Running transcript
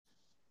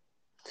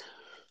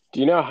Do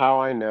you know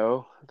how I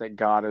know that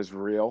God is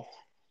real?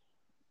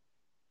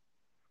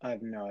 I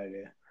have no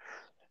idea.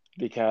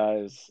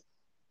 Because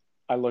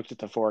I looked at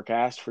the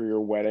forecast for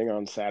your wedding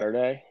on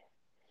Saturday,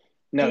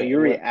 No, and it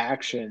your went.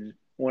 reaction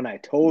when I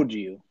told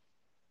you,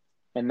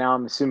 and now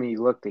I'm assuming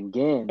you looked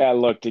again. I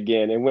looked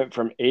again. It went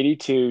from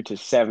 82 to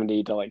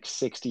 70 to like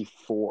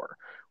 64,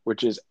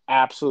 which is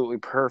absolutely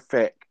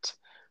perfect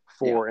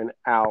Yeah. for an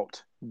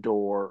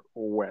outdoor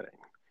wedding.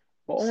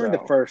 Well, only the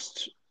So,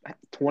 first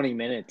 20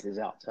 minutes is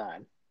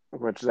outside.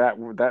 which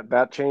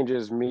that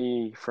changes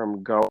me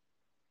from go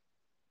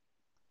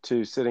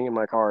to sitting in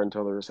my car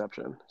until the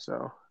reception.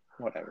 So,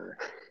 Whatever.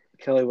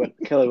 Kelly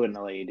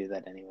wouldn't let you do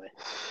that anyway.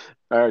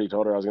 I already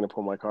told her I was going to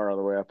pull my car all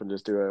the way up and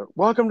just do a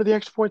welcome to the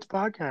Extra Points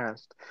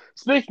podcast.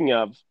 Speaking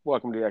of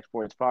welcome to the Extra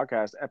Points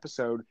podcast,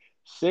 episode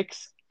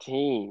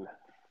 16.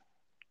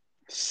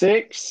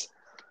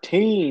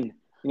 16.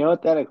 You know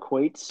what that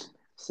equates?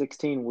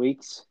 16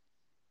 weeks,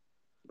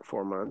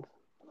 4 months.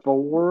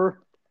 4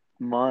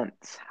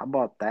 months. How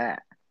about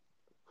that?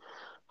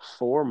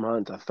 4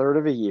 months, a third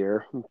of a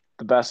year.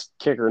 The best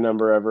kicker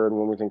number ever in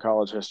Wilmington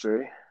College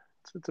history.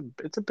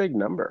 It's a big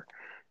number.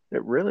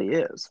 It really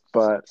is.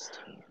 But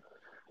 16.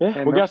 yeah,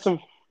 Hey, we got some.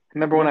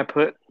 remember when Yeah,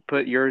 I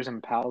put yours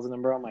and Pal's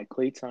number on my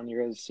cleats on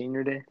your guys'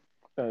 senior day?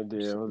 I do.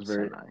 It was So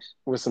very nice.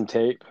 with some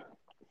tape.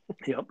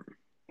 Yep.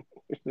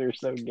 They're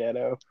so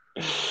ghetto.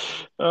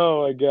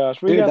 Oh my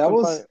gosh, we Dude, got that some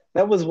was fun.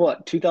 that was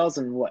what,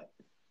 2000 what?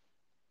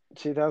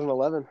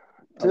 2011,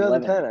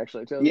 2010 11.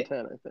 actually, Yeah,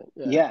 2010 I think.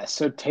 Yeah, yeah,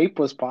 so tape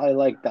was probably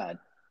like the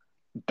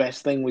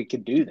best thing we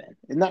could do then.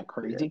 Isn't that yeah.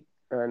 crazy?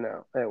 I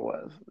know it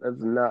was. That's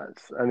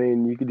nuts. I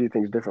mean, you could do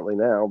things differently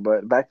now,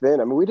 but back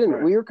then, I mean, we didn't.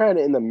 Right. We were kind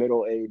of in the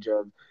middle age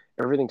of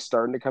everything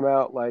starting to come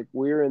out. Like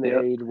we were in the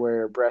Yep. age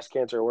where Breast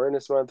Cancer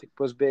Awareness Month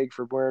was big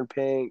for wearing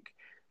pink.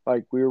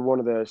 Like we were one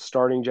of the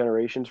starting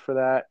generations for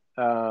that.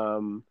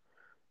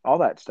 All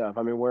that stuff.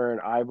 I mean,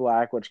 wearing eye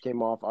black, which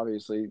came off.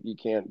 Obviously, you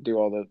can't do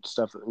all the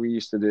stuff that we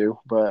used to do,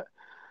 but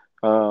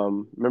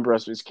remember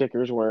us as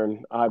kickers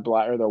wearing eye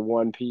black or the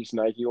one piece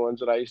Nike ones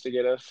that I used to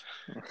get us.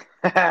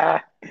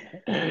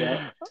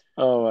 Yep.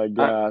 Oh my I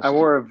gosh.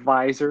 wore a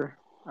visor.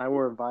 I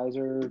wore a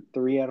visor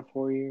 3 out of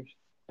 4 years.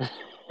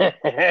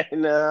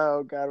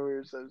 No, God, we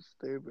were so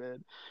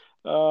stupid.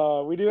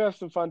 We do have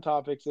some fun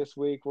topics this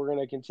week. We're going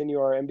to continue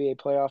our NBA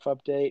playoff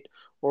update,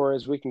 or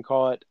as we can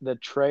call it, the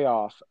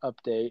Trayoff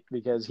update,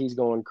 because he's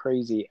going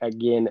crazy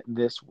again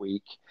this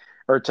week,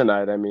 or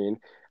tonight, I mean.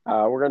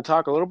 We're going to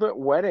talk a little bit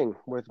wedding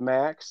with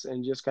Max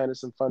and just kind of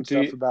some fun Do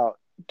stuff you about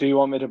do you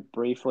want me to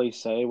briefly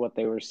say what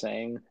they were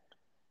saying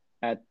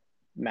at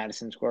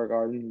Madison Square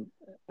Garden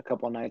a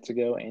couple of nights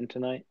ago and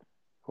tonight?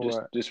 Just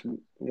what. just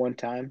one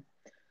time.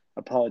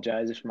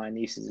 Apologize if my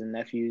nieces and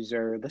nephews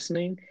are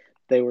listening.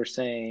 They were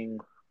saying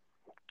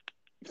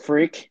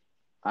freak.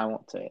 I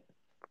won't say it.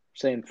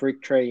 Saying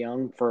freak Trey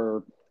Young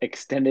for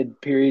extended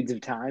periods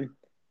of time.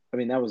 I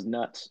mean, that was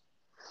nuts.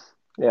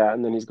 Yeah,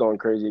 and then he's going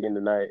crazy again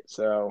tonight.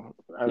 So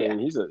I Yeah. mean,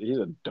 he's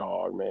a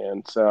dog,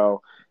 man.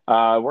 So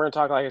we're gonna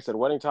talk, like I said,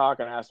 wedding talk,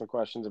 and ask some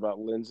questions about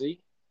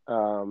Lindsay.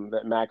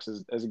 That Max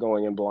is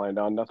going in blind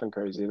on. Nothing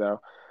crazy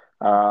though.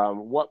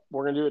 What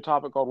we're gonna do a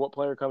topic called "What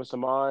player comes to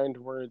mind."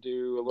 We're gonna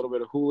do a little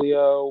bit of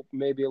Julio,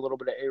 maybe a little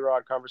bit of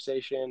A-Rod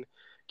conversation.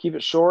 Keep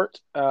it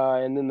short,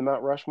 and then the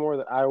Mount Rushmore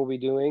that I will be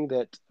doing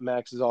that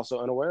Max is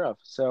also unaware of.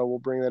 So we'll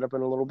bring that up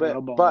in a little bit.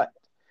 Oh boy. But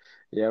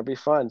yeah, it'll be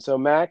fun. So,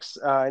 Max,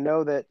 I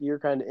know that you're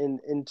kind of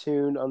in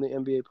tune on the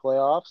NBA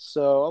playoffs,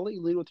 so I'll let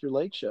you lead with your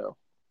late show.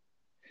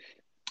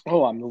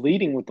 Oh, I'm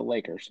leading with the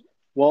Lakers.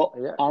 Well,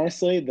 Yeah.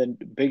 honestly, the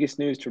biggest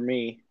news for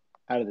me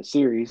out of the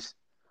series,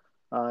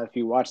 if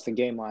you watched the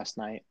game last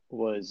night,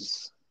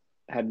 was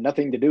had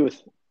nothing to do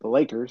with the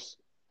Lakers.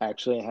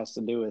 Actually, it has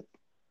to do with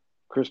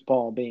Chris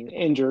Paul being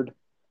injured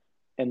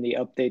and the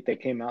update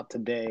that came out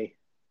today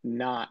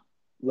not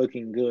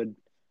looking good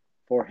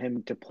for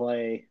him to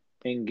play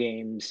in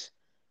games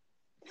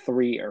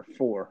 3 or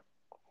 4.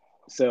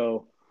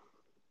 So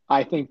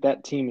I think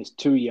that team is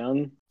too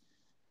young.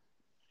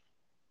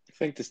 I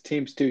think this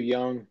team's too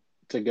young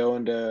to go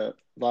into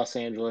Los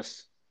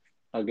Angeles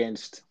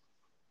against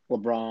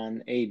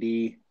LeBron,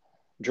 AD.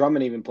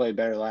 Drummond even played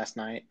better last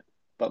night.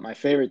 But my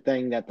favorite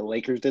thing that the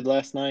Lakers did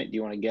last night, do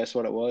you want to guess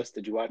what it was?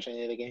 Did you watch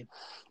any of the game?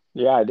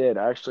 Yeah, I did.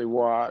 I actually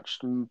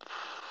watched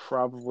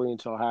probably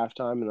until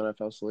halftime, and then I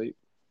fell asleep.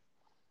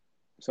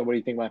 So what do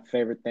you think my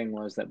favorite thing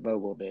was that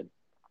Vogel did?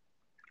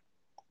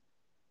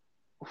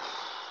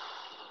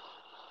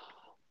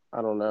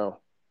 I don't know.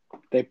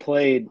 They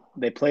played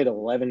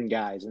 11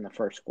 guys in the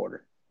first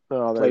quarter.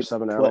 Oh, they're Played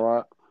subbing out a play,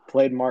 lot.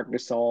 played Mark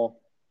Gasol.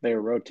 They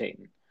were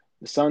rotating.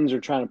 The Suns are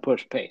trying to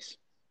push pace,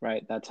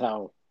 right? That's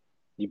how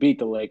you beat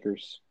the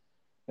Lakers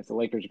if the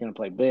Lakers are going to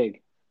play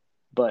big.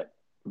 But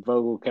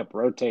Vogel kept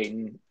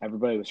rotating.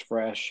 Everybody was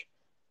fresh.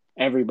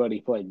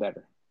 Everybody played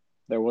better.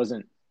 There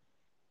wasn't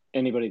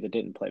anybody that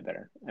didn't play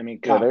better. I mean,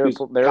 Yeah, they were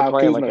Kyle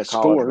playing like Kuzma a college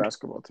scored.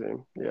 basketball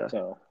team. Yeah,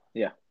 So,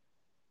 yeah.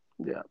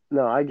 yeah.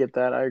 No, I get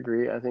that. I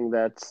agree. I think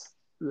that's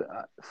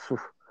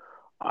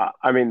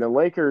I mean, the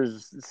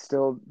Lakers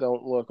still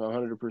don't look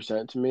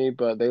 100% to me,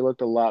 but they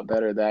looked a lot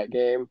better that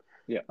game.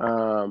 Yeah.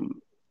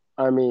 Um,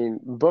 I mean,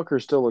 Booker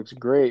still looks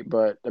great,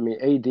 but I mean,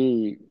 AD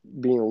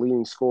being a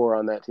leading scorer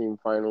on that team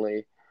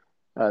finally,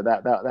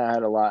 that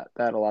had a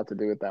lot to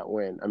do with that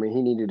win. I mean,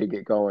 he needed to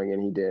get going,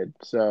 and he did.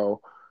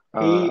 So,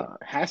 He uh,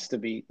 has to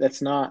be.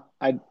 That's not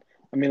I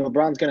mean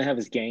LeBron's gonna have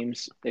his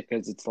games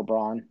because it's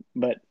LeBron,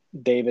 but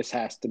Davis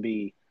has to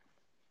be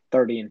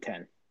 30 and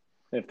 10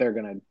 if they're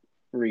gonna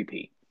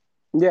repeat.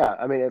 yeah,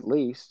 I mean, at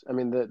least, I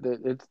mean,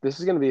 this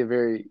is going to be a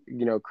very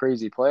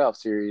crazy playoff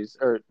series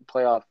or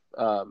playoff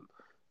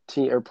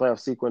team or playoff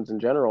sequence in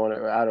general, and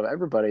out of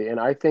everybody. And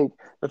I think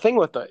the thing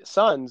with the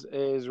Suns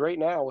is right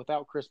now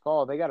without Chris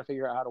Paul, they got to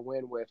figure out how to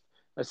win with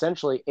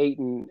essentially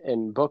Aiton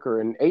and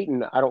Booker. And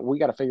Aiton, I don't. We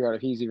got to figure out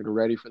if he's even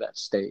ready for that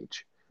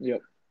stage.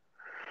 Yep.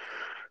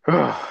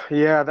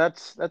 Yeah,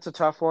 that's a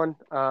tough one.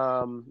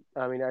 I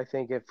mean, I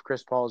think if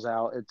Chris Paul's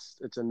out,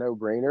 it's a no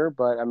brainer.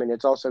 But I mean,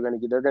 it's also going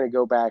to they're going to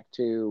go back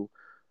to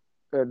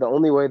the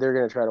only way they're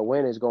going to try to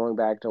win is going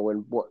back to when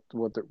what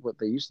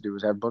they used to do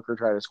was have Booker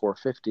try to score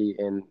 50,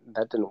 and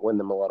that didn't win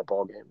them a lot of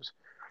ball games.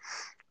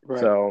 Right.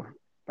 So,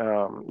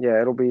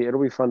 yeah, it'll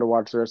be fun to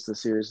watch the rest of the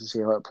series to see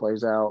how it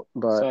plays out. So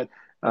But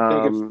I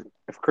think um,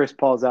 if Chris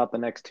Paul's out the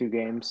next two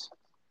games,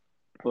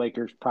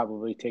 Lakers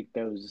probably take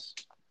those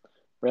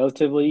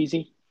relatively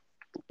easy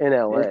in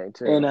LA in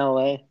too,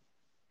 LA.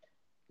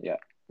 Yeah.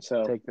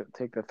 So take the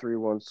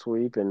 3-1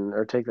 sweep and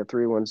or take the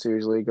 3-1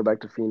 series lead, go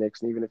back to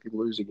Phoenix, and even if you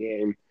lose a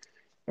game,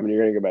 I mean,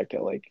 you're going to go back to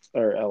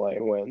LA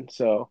and win.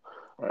 So,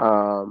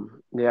 right.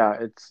 yeah,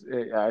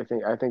 I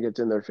think it's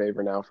in their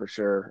favor now for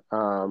sure.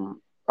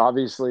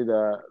 Obviously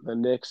the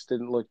Knicks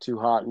didn't look too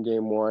hot in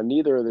game one.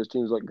 Neither of those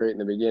teams looked great in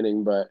the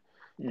beginning, but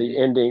the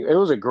Mm-hmm. ending, it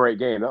was a great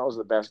game. That was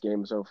the best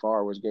game so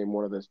far was game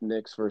one of this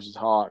Knicks versus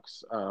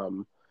Hawks.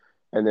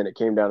 And then it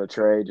came down to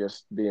Trey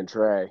just being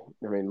Trey.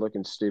 I mean,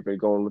 looking stupid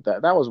going with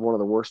that. That was one of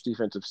the worst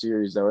defensive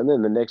series though. And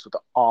then the Knicks with the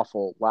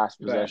awful last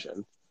Bad,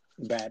 possession.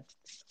 bad,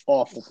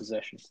 awful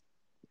possession.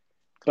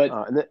 But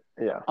And then,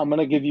 yeah. I'm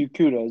gonna give you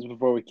kudos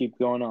before we keep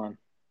going on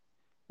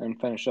and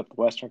finish up the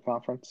Western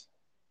Conference.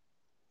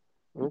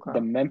 The Okay.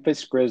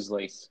 Memphis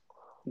Grizzlies.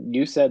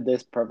 You said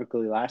this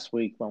perfectly last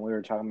week when we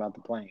were talking about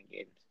the playing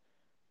games.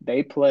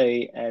 They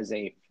play as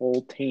a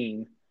full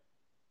team.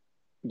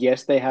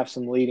 Yes, they have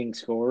some leading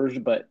scorers,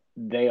 but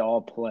they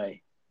all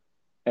play.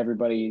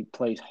 Everybody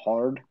plays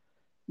hard.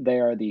 They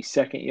are the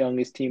second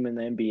youngest team in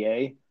the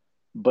NBA,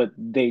 but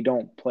they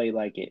don't play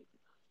like it.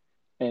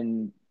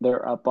 And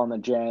they're up on the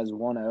Jazz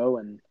 1-0,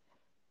 and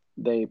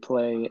they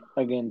play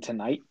again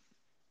tonight.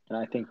 And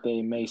I think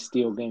they may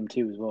steal game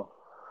two as well.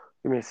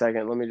 Give me a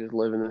second. Let me just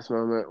live in this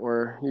moment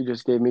where you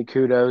just gave me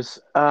kudos.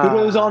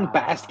 Kudos on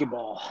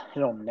basketball.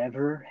 It'll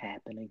never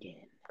happen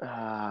again.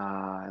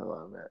 I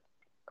love it.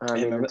 I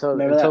Hey, mean, remember, until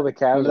remember until that? the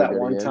Cavs Remember are that good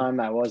one again. time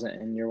I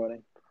wasn't in your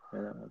wedding?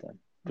 Remember that one time?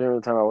 During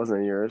the time I wasn't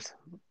in yours,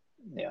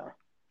 Yeah,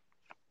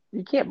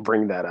 you can't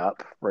bring that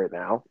up right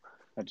now.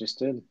 I just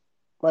did.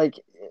 Like,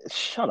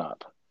 shut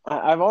up.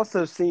 I've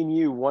also seen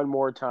you one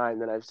more time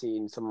than I've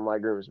seen some of my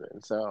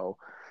groomsmen. So,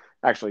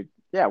 actually,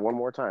 yeah, one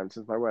more time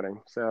since my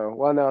wedding. So,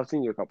 well, no, I've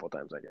seen you a couple of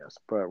times, I guess,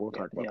 but we'll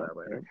Yeah, talk about yeah, that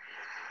later. yeah.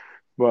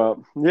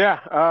 Well, yeah,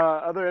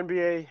 other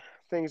NBA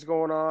things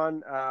going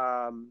on.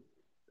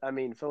 I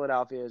mean,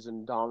 Philadelphia is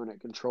in dominant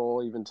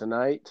control even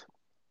tonight.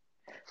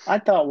 I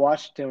thought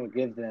Washington would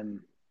give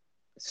them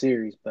a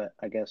series, but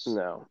I guess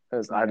No,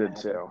 it's not I going to did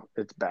happen. too.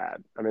 It's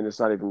bad. I mean, it's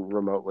not even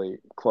remotely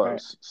All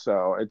right. close.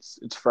 So it's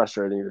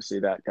frustrating to see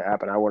that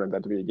happen. I wanted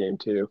that to be a game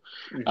too.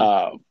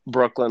 Mm-hmm.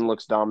 Brooklyn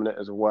looks dominant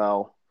as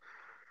well.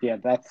 Yeah,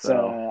 that's.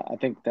 So I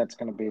think that's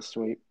going to be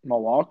sweet.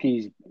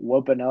 Milwaukee's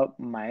whooping up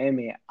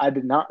Miami. I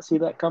did not see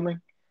that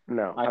coming.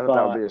 no, I I thought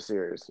that would thought, be a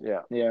series.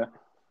 Yeah. yeah,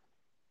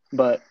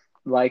 but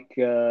like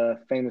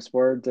famous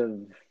words of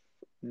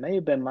may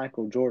have been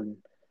Michael Jordan,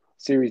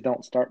 series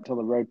don't start till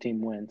the road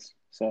team wins.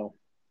 So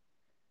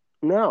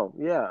No,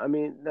 yeah. I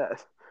mean,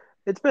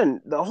 it's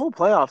been the whole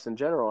playoffs in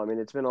general. I mean,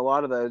 it's been a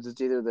lot of those.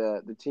 It's either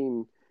the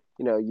team,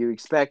 you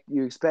expect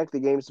the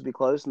games to be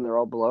close and they're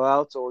all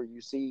blowouts, or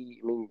you see.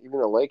 I mean, even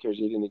the Lakers,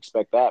 you didn't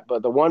expect that.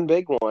 But the one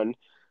big one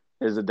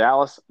is the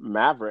Dallas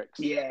Mavericks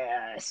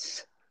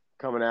yes,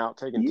 coming out,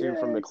 taking two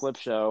from the yes. clip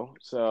show.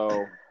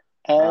 So,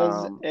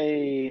 As um,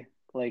 a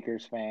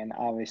Lakers fan,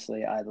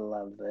 obviously I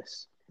love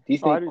this. Do you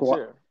oh, I think do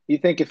too. you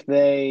think if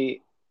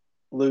they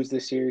lose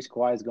this series,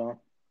 Kawhi's gone?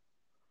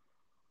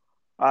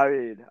 I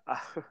mean,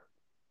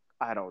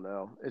 I don't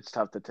know. It's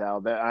tough to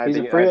tell. That I He's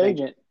a think I free think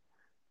agent,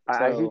 he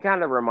so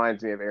kind of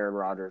reminds me of Aaron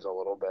Rodgers a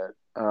little bit.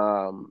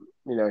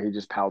 He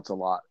just pouts a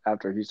lot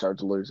after he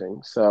starts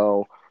losing.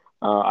 So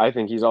I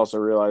think he's also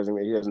realizing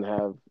that he doesn't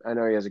have. I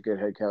know he has a good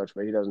head coach,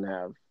 but he doesn't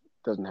have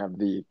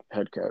the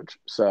head coach.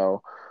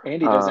 So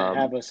and he doesn't um,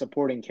 have a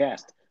supporting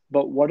cast.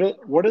 But what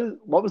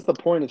was the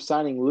point of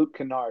signing Luke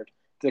Kennard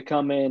to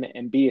come in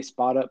and be a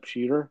spot up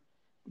shooter,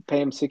 pay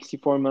him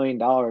 $64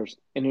 million,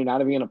 and you're not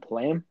even going to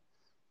play him?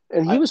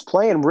 and he I was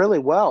playing really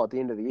well at the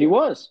end of the He year,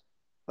 was.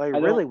 like I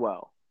really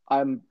well.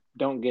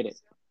 don't get it.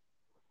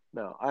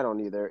 No, I don't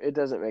either. It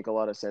doesn't make a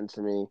lot of sense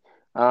to me.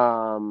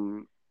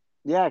 Um,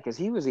 yeah, because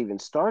he was even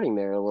starting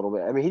there a little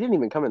bit. I mean, he didn't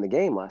even come in the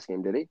game last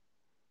game, did he?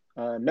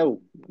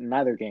 No,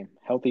 neither game.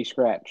 Healthy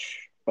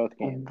scratch both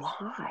games.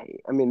 Why?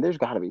 I mean, there's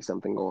got to be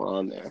something going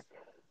on there.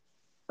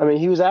 I mean,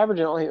 he was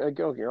averaging only, don't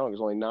get me wrong, it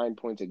was only 9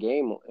 points a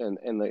game,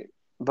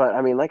 but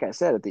I mean, like I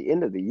said, at the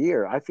end of the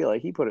year, I feel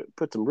like he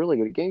put some really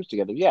good games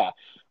together. Yeah,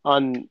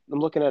 I'm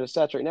looking at his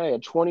stats right now. He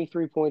had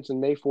 23 points in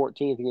May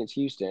 14th against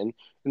Houston,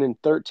 and then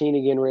 13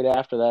 again right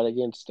after that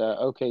against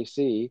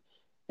OKC,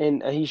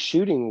 and he's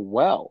shooting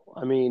well.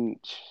 I mean,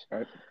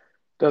 Right.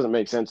 doesn't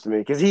make sense to me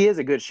because he is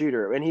a good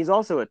shooter, and he's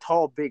also a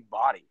tall, big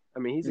body. I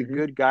mean, he's a Mm-hmm.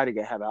 good guy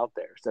to have out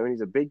there. So he's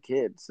a big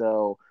kid.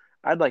 So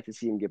I'd like to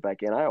see him get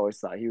back in. I always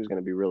thought he was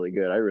going to be really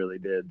good. I really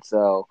did.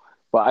 So,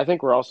 but I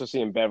think we're also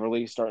seeing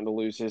Beverly starting to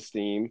lose his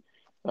steam.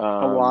 A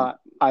Um, lot.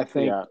 I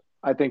think. yeah.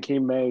 I think he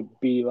may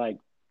be like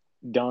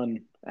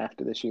done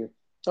after this year.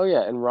 Oh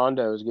yeah, and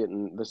Rondo is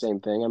getting the same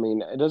thing. I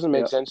mean, it doesn't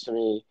make Yep. sense to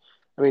me.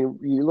 I mean,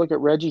 you look at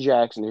Reggie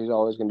Jackson, who's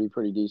always going to be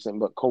pretty decent,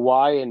 but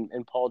Kawhi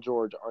and Paul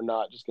George are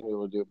not just going to be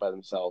able to do it by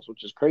themselves,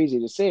 which is crazy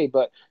to say.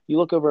 But you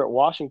look over at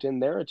Washington;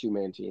 they're a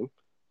two-man team,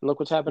 and look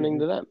what's happening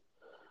Mm-hmm. to them.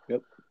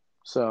 Yep.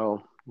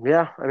 So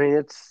yeah, I mean,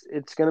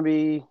 it's going to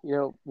be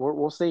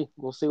we'll see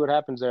what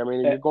happens there. I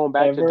mean, you're going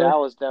back to Ever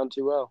Dallas down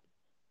 2-0.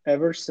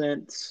 ever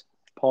since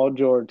Paul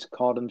George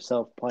called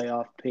himself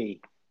playoff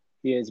P,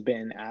 he has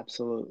been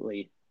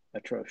absolutely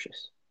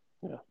atrocious.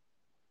 Yeah,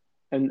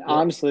 And yeah,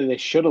 honestly, they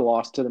should have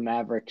lost to the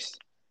Mavericks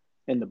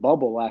in the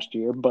bubble last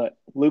year, but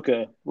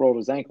Luka rolled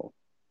his ankle,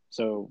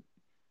 so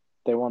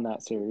they won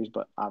that series.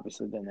 But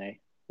obviously, then they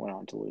went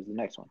on to lose the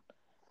next one.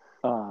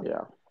 Um,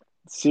 yeah.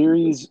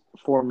 Series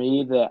for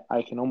me that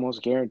I can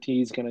almost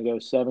guarantee is going to go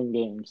 7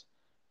 games.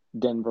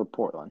 Denver,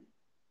 Portland.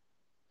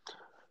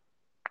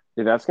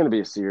 Yeah, that's going to be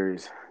a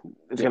series.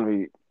 It's Yeah. going to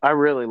be. I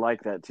really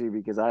like that too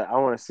because I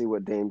want to see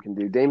what Dame can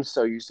do. Dame's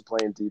so used to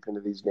playing deep into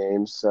these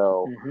games,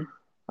 so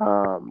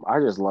Mm-hmm.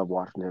 I just love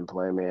watching him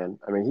play, man.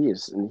 I mean,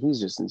 he's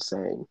just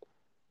insane.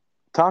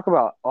 Talk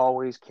about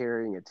always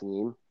carrying a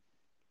team,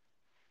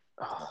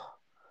 oh,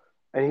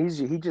 and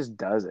he just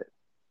does it.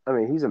 I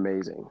mean, he's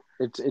amazing.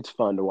 It's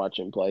fun to watch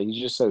him play.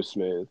 He's just so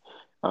smooth.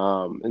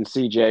 And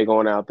CJ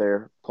going out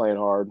there playing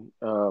hard.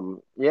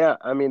 Yeah,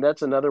 I mean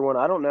that's another one.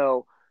 I don't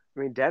know. I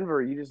mean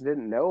Denver, you just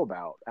didn't know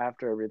about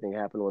after everything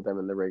happened with them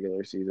in the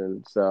regular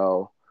season.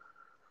 So,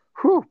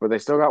 whew, but they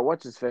still got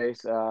what's his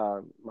face.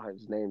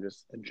 His name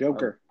just. A Uh,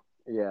 Joker.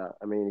 yeah,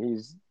 I mean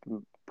he's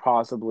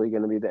possibly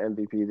going to be the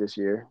MVP this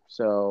year.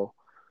 So,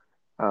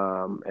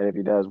 and if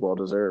he does, well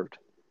deserved.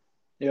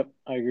 Yep,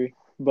 I agree.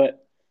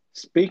 But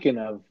speaking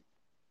of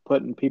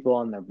putting people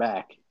on their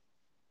back,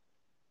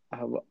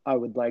 I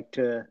would like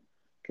to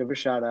give a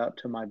shout out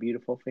to my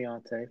beautiful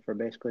fiance for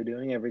basically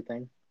doing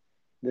everything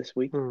this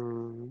week.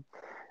 Hmm.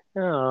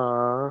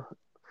 Aw,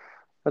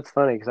 that's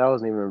funny because I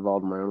wasn't even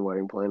involved in my own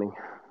wedding planning.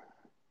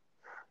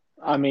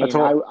 I I mean,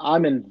 told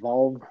I'm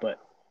involved, but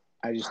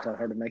I just tell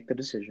her to make the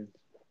decisions.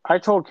 I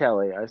told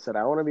Kelly, I said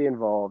I want to be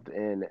involved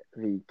in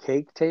the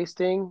cake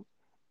tasting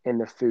and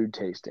the food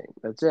tasting.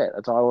 That's it.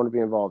 That's all I want to be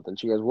involved in.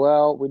 She goes,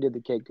 "Well, we did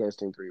the cake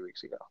tasting 3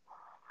 weeks ago."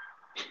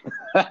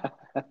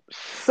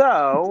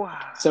 So,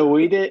 So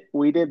we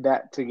did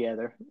that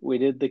together. We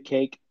did the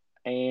cake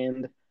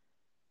and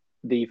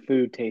the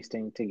food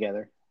tasting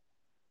together.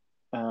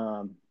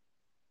 Um,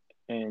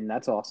 and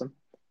that's awesome.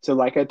 So,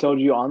 like I told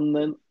you on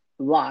the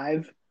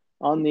live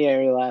on the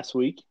air last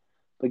week,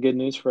 the good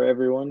news for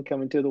everyone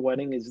coming to the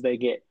wedding is they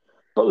get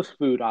both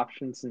food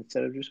options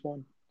instead of just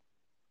one.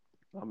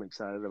 I'm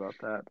excited about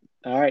that.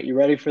 All right, you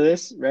ready for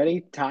this? Ready?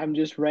 Time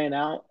just ran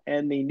out,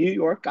 and the New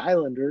York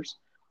Islanders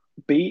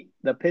beat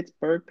the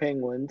Pittsburgh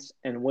Penguins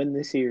and win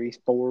the series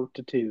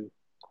 4-2.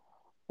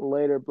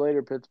 Later,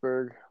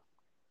 Pittsburgh.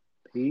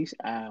 Peace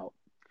out.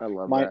 I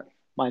love My that.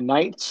 my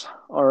Knights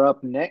are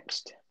up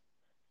next.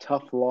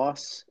 Tough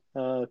loss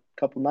a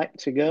couple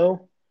nights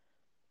ago.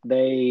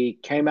 They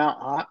came out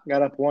hot,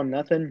 got up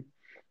 1-0,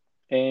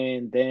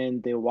 and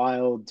then the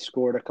Wild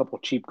scored a couple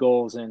cheap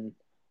goals, and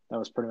that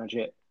was pretty much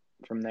it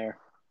from there.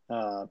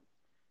 Uh,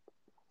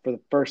 for the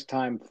first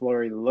time,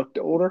 Fleury looked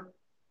older,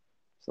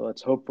 so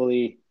let's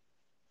hopefully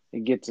he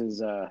gets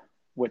his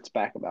wits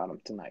back about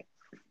him tonight.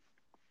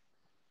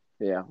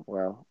 Yeah,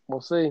 well,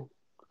 we'll see.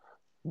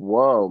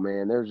 Whoa,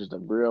 man, there's just a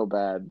real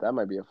bad. That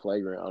might be a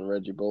flagrant on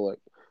Reggie Bullock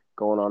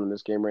going on in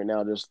this game right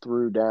now. Just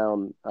threw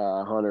down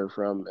Hunter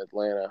from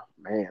Atlanta.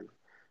 Man,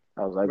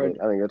 that was ugly. Reg,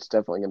 I think that's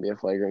definitely gonna be a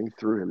flagrant. He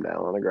threw him down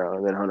on the ground,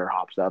 and then Hunter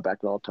hops up,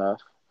 acting all tough.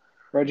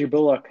 Reggie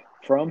Bullock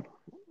from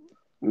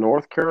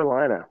North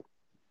Carolina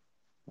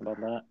how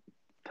about that?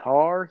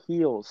 Tar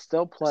Heels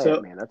still play it,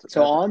 So man. so That's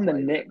a on the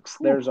flagrant. Knicks,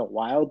 Whew. there's a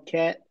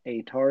Wildcat,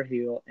 a Tar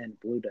Heel, and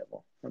Blue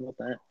Devil. How about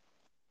that?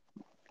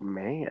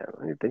 Man,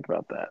 I didn't think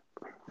about that.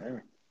 Yeah.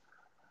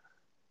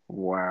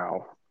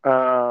 Wow.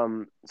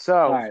 All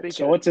So right.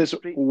 So what's this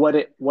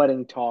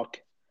wedding talk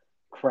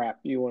crap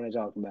you want to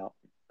talk about?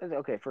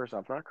 okay, first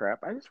off, not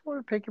crap. I just want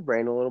to pick your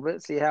brain a little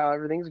bit, see how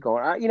everything's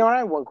going. I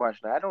have one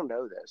question. I don't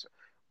know this.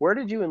 Where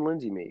did you and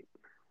Lindsay meet?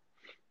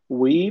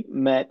 We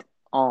met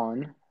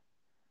on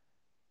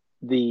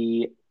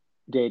the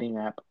dating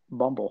app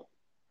Bumble.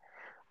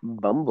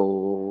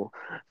 Bumble.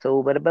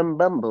 So, but a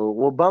Bumble.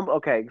 Well, Bumble.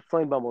 Okay,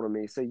 explain Bumble to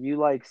me. So you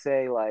like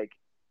say like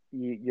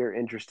you're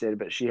interested,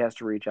 but she has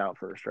to reach out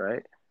first,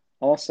 right?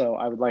 Also,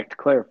 I would like to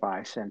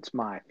clarify since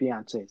my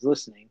fiance is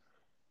listening,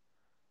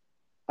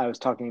 I was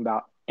talking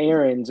about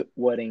Aaron's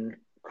wedding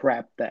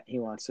crap that he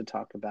wants to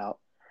talk about,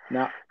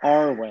 not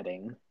our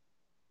wedding.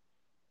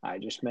 I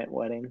just meant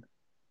wedding.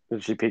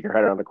 Did she peek her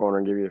head around the corner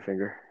and give you the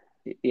finger?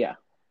 Yeah,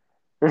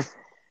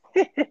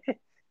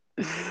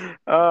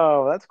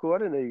 Oh, that's cool. I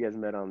didn't know you guys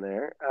met on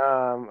there. we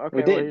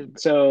Okay, well here's did.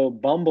 So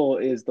Bumble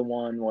is the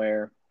one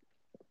where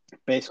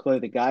basically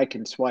the guy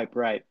can swipe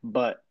right,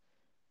 but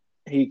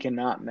he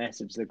cannot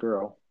message the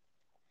girl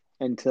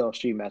until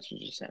she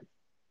messages him.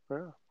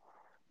 oh.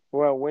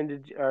 Well, when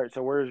did you, all right,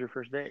 so where's your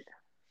first date?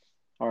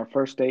 Our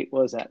first date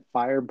was at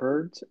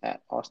Firebirds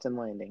at Austin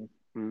Landing.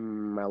 I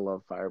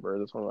love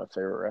Firebird. That's one of my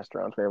favorite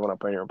restaurants. We have one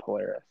up here in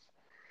Polaris.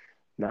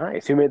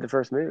 Nice. Who made the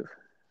first move?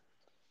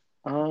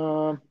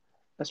 Um,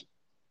 that's,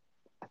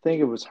 I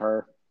think it was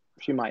her.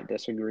 She might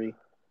disagree.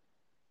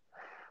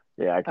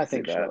 Yeah, I I could see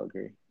think that. she'll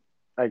agree.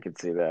 I could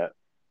see that.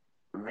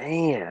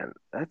 Man,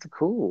 that's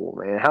cool,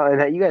 man.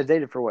 How you guys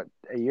dated for what,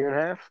 a year and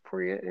a half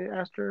before you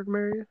asked her to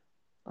marry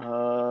you?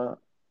 Uh,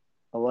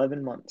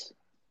 11 months.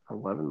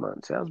 11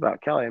 months. That was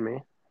about Kelly and me.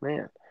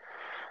 Man.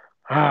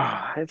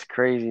 Ah, it's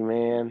crazy,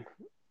 man.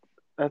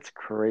 That's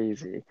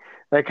crazy.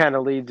 That kind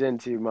of leads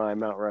into my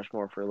Mount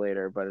Rushmore for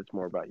later, but it's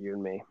more about you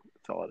and me.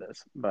 That's all it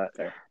is. But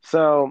Fair.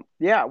 so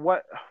yeah,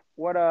 what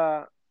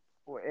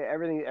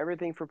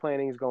everything for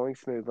planning is going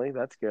smoothly.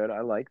 That's good.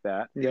 I like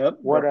that. Yep.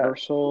 What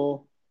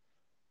Rehearsal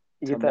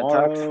you get that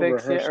tux tomorrow.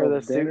 fixed yet or Rehearsal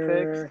the suit fixed?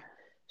 dinner.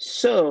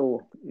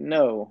 So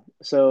no.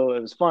 So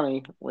it was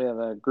funny. We have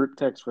a group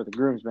text for the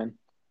groomsmen,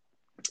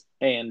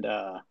 and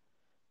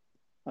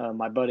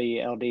my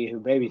buddy LD, who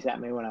babysat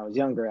me when I was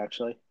younger,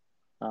 actually,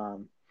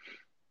 um,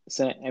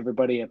 sent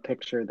everybody a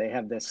picture. They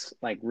have this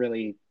like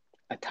really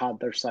a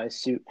toddler size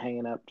suit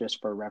hanging up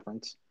just for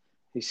reference.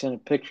 He sent a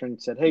picture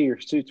and said, "Hey, your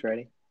suit's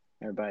ready."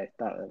 Everybody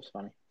thought that was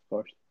funny, of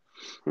course.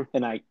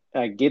 And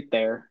I get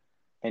there,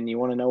 and you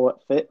want to know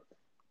what fit?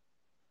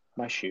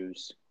 My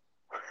shoes.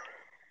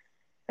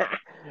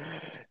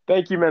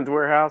 Thank you, Men's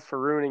Warehouse, for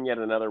ruining yet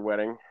another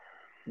wedding,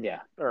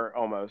 Yeah. or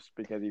almost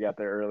because you got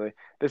there early.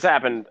 This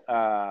happened.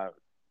 I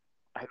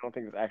don't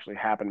think this actually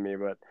happened to me,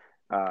 but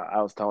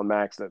I was telling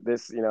Max that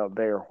this,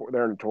 they're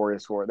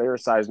notorious for it. They were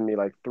sizing me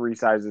like three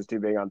sizes too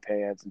big on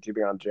pants and too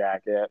big on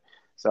jacket.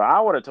 So I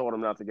would have told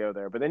him not to go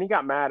there. But then he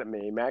got mad at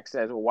me. Max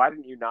says, "Well, why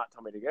didn't you not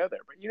tell me to go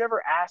there?" But you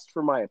never asked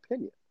for my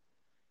opinion.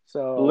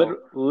 So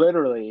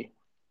Literally,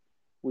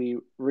 we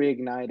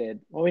reignited.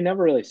 Well, we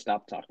never really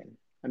stopped talking.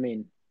 I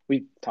mean,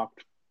 we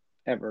talked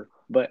ever,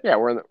 but yeah,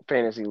 we're in the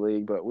fantasy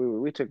league, but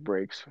we took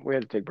breaks. We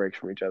had to take breaks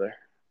from each other.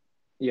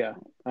 yeah,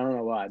 I don't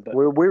know why, but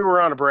We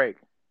were on a break.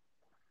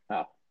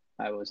 oh,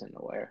 I wasn't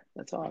aware.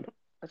 That's odd.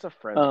 That's a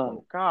Friends Um,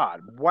 quote.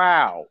 God,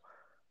 wow.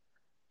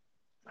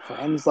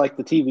 Friends like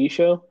the TV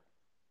show.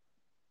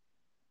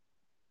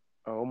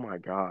 Oh my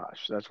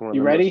gosh, that's one of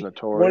You the most ready? One of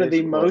notorious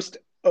the quote. most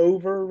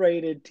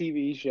overrated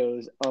TV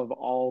shows of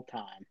all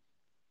time.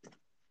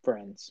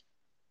 Friends.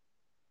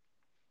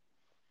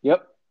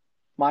 Yep.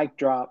 Mic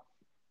drop.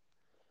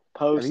 Have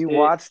Post you it.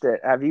 watched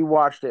it? Have you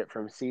watched it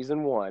from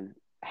season one,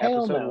 Hell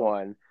episode no.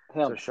 one?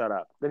 Hell So no. shut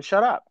up. Then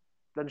shut up.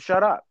 Then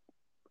shut up.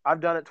 I've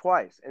done it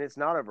twice, and it's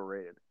not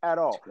overrated at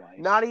all. Twice.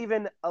 Not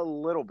even a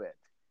little bit.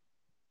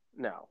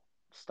 No,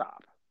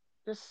 stop.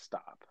 Just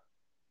stop.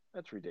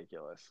 That's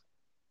ridiculous.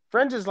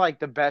 Friends is like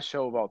the best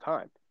show of all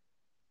time,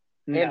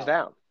 hands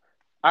No.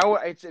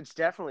 down. It's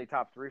definitely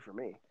top three for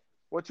me.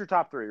 What's your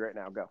top three right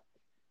now? Go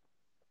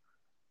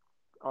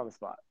on the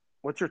spot.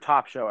 What's your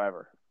top show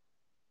ever?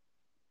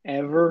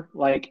 Ever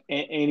like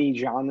any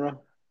genre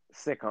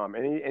Sitcom.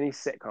 Any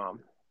sitcom.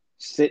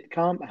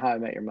 sitcom? How I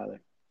Met Your Mother.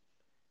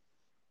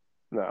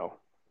 No,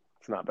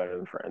 it's not better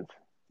than Friends.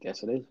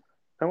 Guess it is.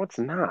 No, it's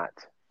not.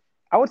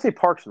 I would say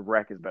Parks and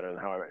Rec is better than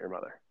How I Met Your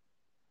Mother.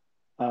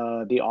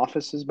 The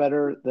Office is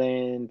better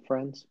than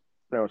Friends.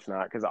 No, it's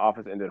not because The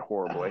Office ended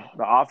horribly.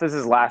 The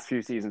Office's last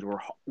few seasons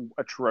were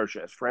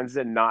atrocious. Friends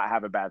did not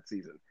have a bad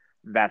season.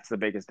 That's the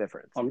biggest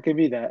difference. I'll give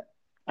you that.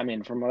 I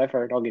mean, from what I've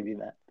heard, I'll give you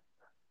that.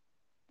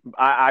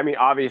 I mean,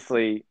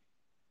 obviously,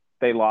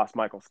 they lost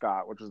Michael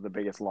Scott, which was the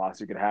biggest loss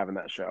you could have in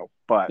that show.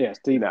 But Yeah,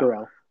 Steve no,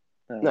 Carell.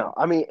 no.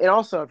 I mean, and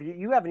also, if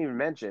you haven't even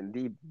mentioned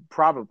the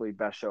probably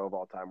best show of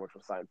all time, which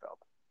was Seinfeld.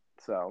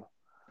 So,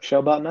 Show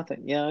About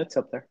Nothing. Yeah, it's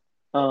up there.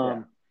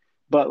 yeah.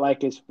 But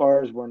like as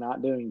far as we're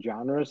not doing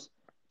genres,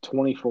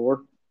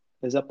 24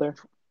 is up there.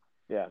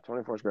 Yeah,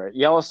 24 is great.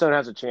 Yellowstone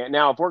has a chance.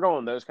 Now, if we're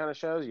going those kind of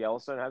shows,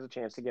 Yellowstone has a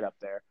chance to get up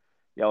there.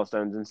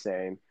 Yellowstone's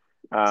insane.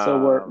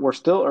 So we're Um,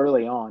 still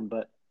early on,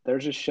 but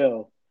there's a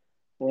show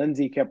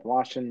Lindsay kept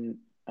watching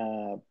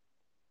when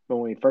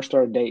we first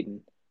started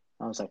dating.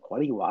 I was like,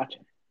 "What are you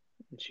watching?"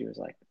 And she was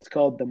like, "It's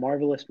called The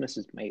Marvelous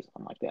Mrs. Maisel."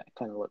 I'm like, "That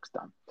kind of looks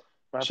dumb."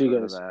 I've She heard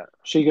of goes, that.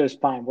 "She goes,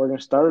 fine. We're gonna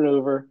start it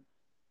over,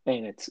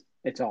 and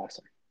it's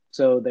awesome."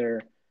 So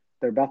they're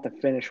about to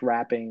finish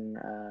wrapping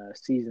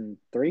season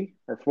 3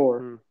 or 4,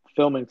 Hmm.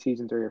 filming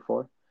season 3 or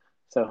 4.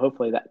 So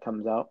hopefully that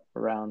comes out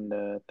around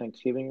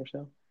Thanksgiving or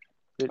so.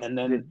 Did And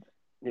then did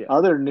yeah.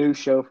 other new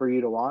show for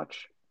you to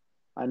watch.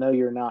 I know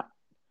you're not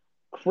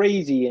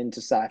crazy into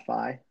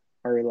sci-fi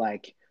or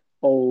like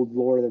old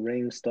Lord of the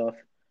Rings stuff,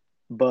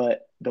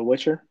 but The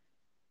Witcher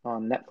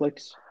on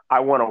Netflix, I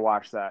want to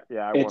watch that.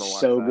 Yeah, I want it's to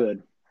watch so that.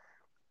 good.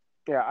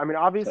 Yeah, I mean,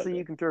 So obviously good.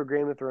 you can throw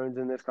Game of Thrones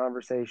in this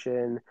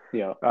conversation.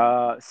 Yeah,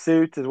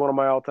 Suits is one of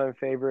my all-time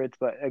favorites,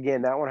 but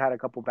again, that one had a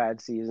couple bad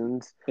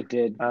seasons. it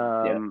did.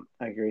 Yeah, Um,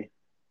 I agree.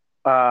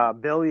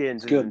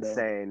 Billions It's is good though.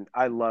 insane.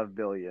 I love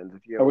Billions.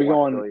 If you Are ever we watch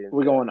going? Billions,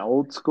 We going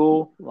old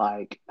school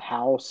like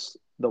House,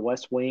 The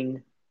West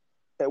Wing?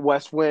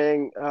 West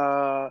Wing.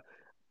 I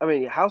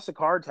mean, House of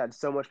Cards had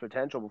so much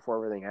potential before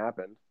everything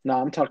happened.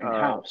 No, I'm talking Uh,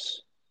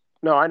 House.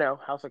 no, I know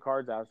House of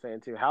Cards. I was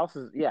saying too. Yeah, Yeah,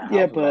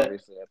 House is but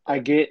obviously up I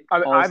there. get I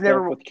mean, all the I've stuff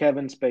never. with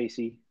Kevin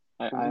Spacey.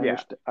 I Yeah,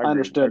 understood. I agreed,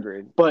 understood.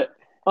 agreed. But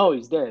oh,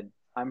 he's dead.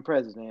 I'm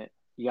president.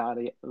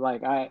 Yada.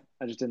 Like I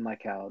just didn't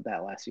like how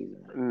that last season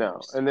went. It No,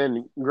 was and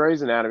then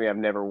Grey's Anatomy I've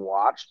never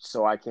watched,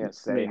 so I can't me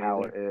say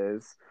how it neither.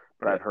 is,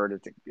 but I've But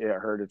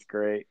heard it's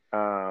great.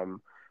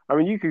 I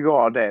mean, you could go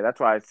all day.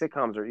 That's why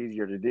sitcoms are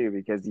easier to do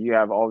because you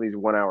have all these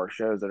 1 hour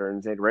shows that are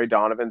insane. Ray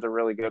Donovan's a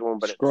really good one,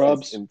 but it's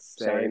just Scrubs.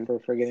 Sorry insane. for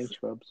forgetting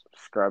Scrubs.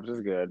 Scrubs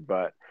is good,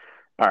 but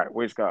all right,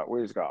 we just got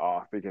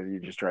off because you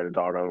just tried to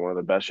dog on one of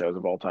the best shows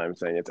of all time,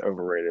 saying it's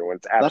overrated when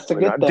it's That's a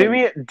absolutely good not. Do thing.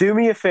 me do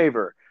me a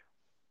favor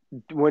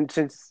when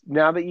since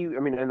now that you I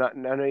mean I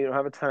know you don't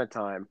have a ton of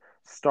time,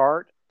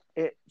 start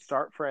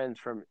Friends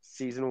from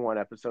season one,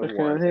 episode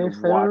one,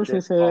 and watch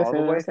it all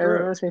the way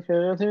through.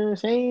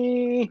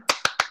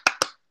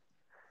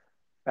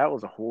 That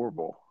was a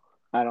horrible,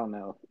 I don't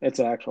know. It's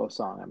an actual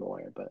song, I'm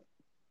aware, but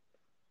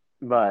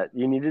but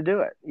you need to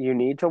do it. You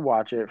need to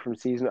watch it from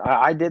season.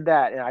 I did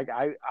that, and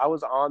I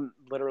was on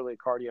literally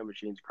cardio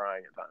machines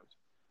crying at times.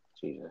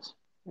 Jesus.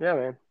 Yeah,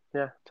 man.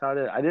 Yeah, that's how I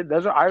did. I did. Did you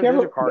Those are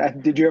ever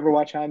cardio. did you ever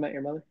watch How I Met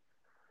Your Mother?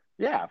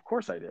 Yeah, of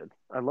course I did.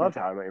 I loved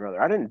Okay. How I Met Your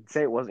Mother. I didn't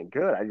say it wasn't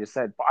good. I just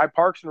said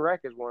Parks and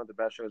Rec is one of the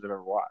best shows I've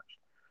ever watched.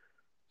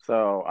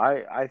 So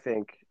I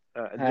think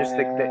just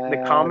the Have you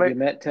comic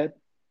met Ted?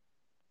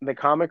 the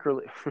comic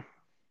relief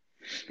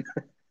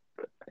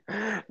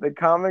the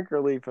comic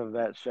relief of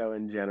that show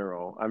in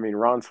general. I mean,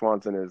 Ron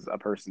Swanson is a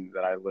person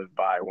that I live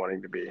by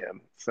wanting to be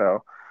him.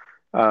 So,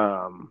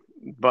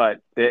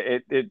 but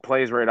it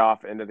plays right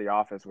off into The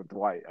Office with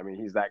Dwight. I mean,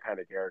 he's that kind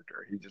of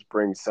character. He just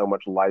brings so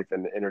much life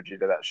and energy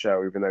to that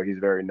show, even though he's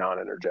very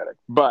non-energetic.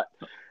 But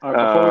All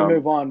right, before we um,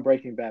 move on,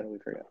 Breaking Bad, we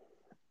forgot.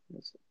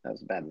 That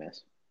was a bad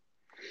miss.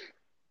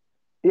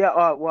 yeah,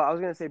 well, I was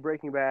gonna say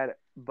Breaking Bad,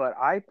 but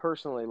I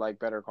personally like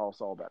Better Call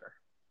Saul better.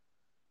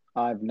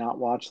 I've not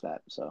watched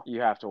that, so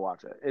You have to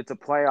watch it. It's a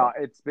okay. playoff.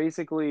 It's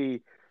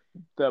basically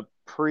the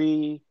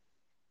pre.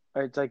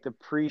 It's like the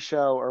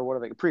pre-show or what are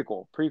they?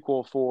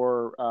 Prequel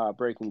for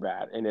Breaking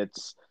Bad, and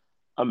it's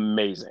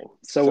amazing.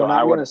 So So we're I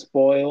not would. gonna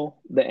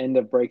spoil the end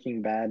of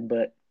Breaking Bad,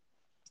 but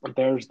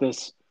there's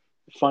this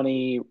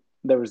funny.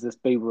 There was this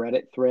big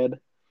Reddit thread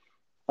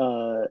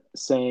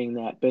saying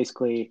that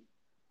basically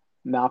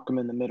Malcolm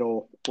in the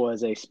Middle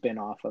was a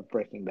spin-off of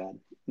Breaking Bad.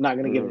 Not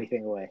gonna give Mhm,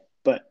 anything away,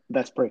 but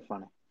that's pretty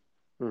funny.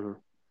 mhm.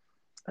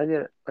 I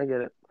get it. I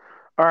get it.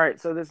 All right.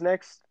 So this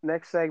next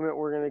segment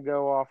we're gonna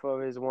go off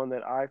of is one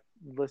that I've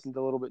listened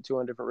to a little bit to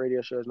on different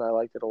radio shows, and I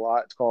liked it a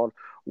lot. It's called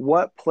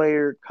 "What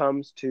Player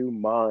Comes to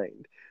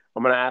Mind."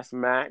 I'm gonna ask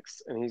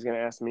Max, and he's gonna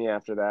ask me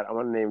after that. I'm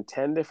gonna name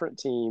 10 different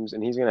teams,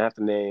 and he's gonna have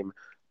to name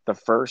the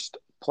first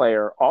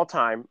player, all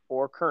time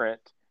or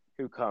current,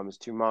 who comes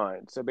to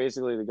mind. So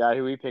basically, the guy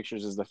who he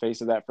pictures is the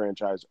face of that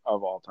franchise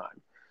of all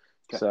time.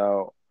 Okay,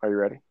 So, are you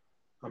ready?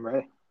 I'm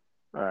ready.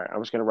 All right,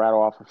 I'm just going to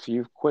rattle off a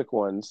few quick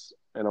ones,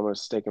 and I'm going to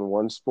stick in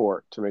one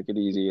sport to make it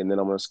easy, and then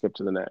I'm going to skip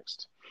to the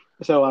next.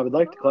 So I would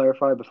like to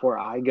clarify before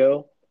I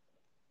go.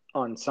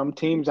 On some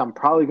teams, I'm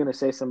probably going to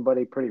say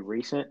somebody pretty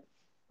recent,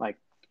 like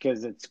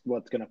because it's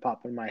what's going to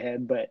pop in my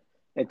head, but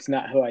it's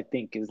not who I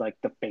think is like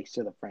the face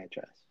of the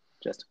franchise.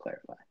 Just to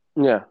clarify.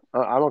 Yeah,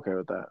 I'm okay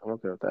with that. I'm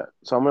okay with that.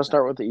 So I'm going to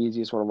start with the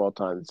easiest one of all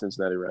time, the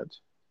Cincinnati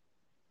Reds.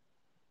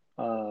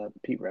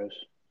 Pete Rose,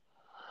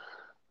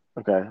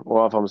 Okay,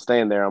 well, if I'm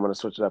staying there, I'm going to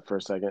switch it up for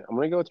a second. I'm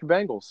going to go with your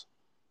Bengals.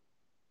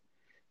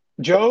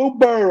 Joe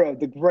Burrow,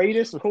 the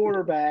greatest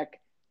quarterback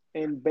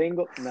in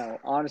Bengal. No,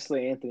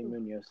 honestly, Anthony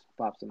Munoz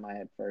pops in my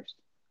head first.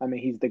 I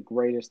mean, he's the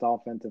greatest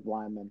offensive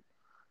lineman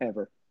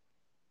ever,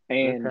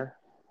 and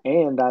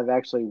Okay. I've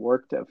actually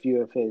worked a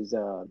few of his.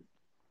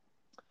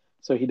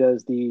 So he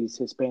does these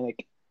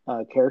Hispanic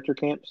character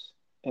camps,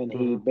 and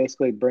he Mm-hmm.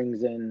 basically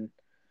brings in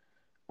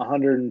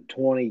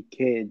 120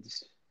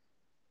 kids,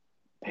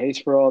 pays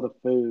for all the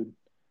food.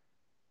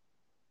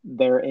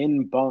 They're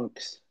in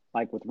bunks,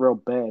 like with real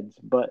beds,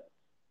 but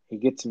he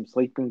gets some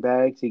sleeping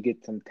bags, he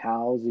gets some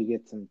towels, he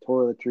gets some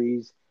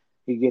toiletries,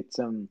 he gets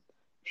some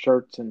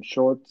shirts and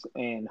shorts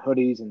and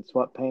hoodies and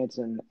sweatpants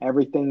and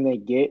everything they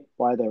get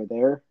while they're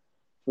there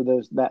for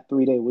that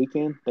 3 day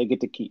weekend, they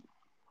get to keep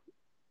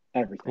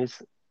everything.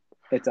 He's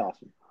It's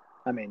awesome.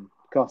 I mean,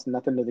 costs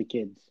nothing to the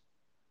kids.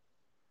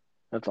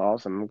 That's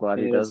awesome. I'm glad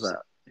And he does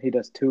that. he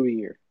does 2 a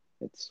year.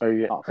 It's Are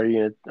you are awesome. you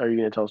gonna are you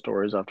gonna tell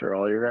stories after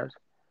all your guys?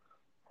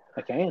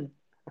 I can.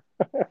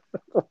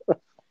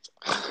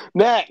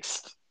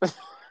 Next.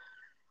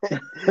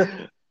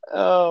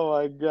 Oh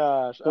my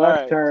gosh. All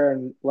Left right.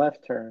 turn,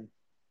 left turn.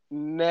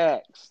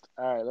 Next.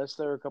 All right, let's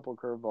throw a couple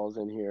curveballs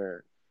in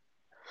here.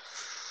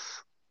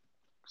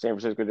 San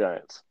Francisco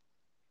Giants.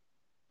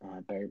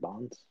 Barry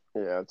Bonds.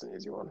 Yeah, that's an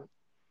easy one.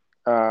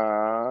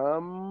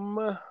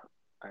 I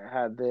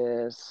had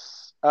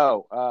this.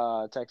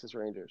 Oh, Texas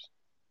Rangers.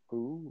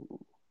 Ooh.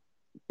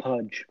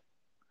 Pudge.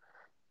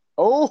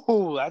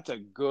 Oh, that's a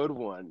good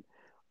one.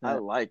 I Yeah.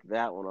 like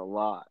that one a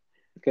lot.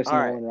 I guess All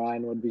right. Nolan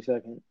Ryan would be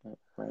second.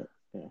 Right.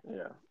 Yeah.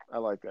 Yeah, I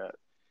like that.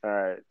 All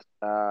right.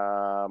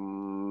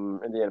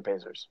 Indiana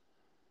Pacers.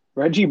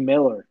 Reggie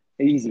Miller.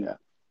 Easy Yeah, one.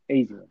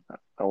 Easy one.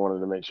 I wanted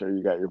to make sure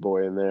you got your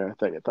boy in there.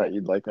 I Yeah. thought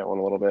you'd like that one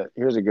a little bit.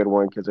 Here's a good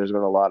one because there's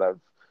been a lot of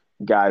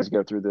guys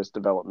go through this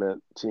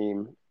development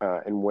team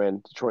and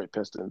win. Detroit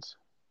Pistons.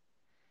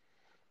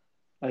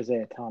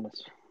 Isaiah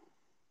Thomas.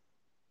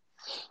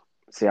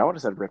 See, I would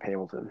have said Rip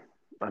Hamilton.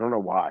 I don't know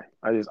why.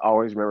 I just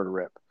always remembered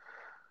Rip.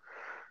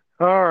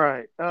 All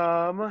right.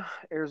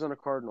 Arizona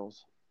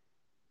Cardinals.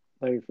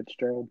 Larry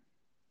Fitzgerald.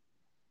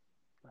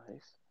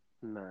 Nice.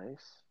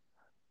 Nice.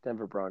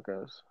 Denver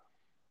Broncos.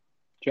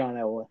 John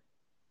Elway.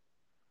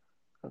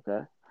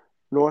 Okay.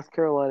 North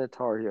Carolina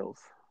Tar Heels.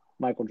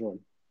 Michael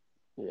Jordan.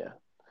 Yeah.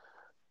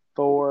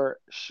 For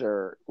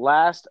sure.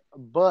 Last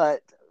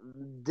but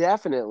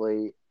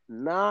definitely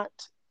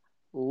not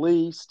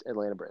least,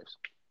 Atlanta Braves.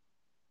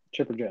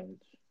 Chipper Jones.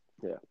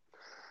 Yeah.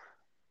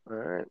 All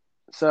right.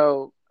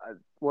 So,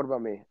 what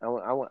about me? I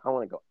want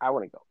to go. I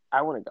want to go.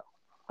 I want to go.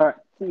 All right.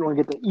 You want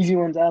to get the easy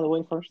ones out of the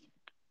way first?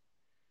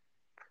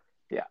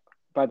 Yeah.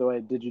 By the way,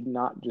 did you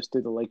not just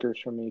do the Lakers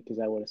for me? Because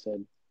I would have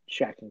said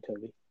Shaq and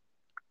Kobe.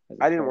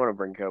 I didn't want to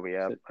bring Kobe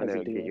up. I know as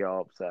a it'd get duo. you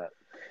all upset.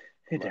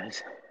 It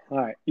does. All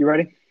right. You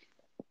ready?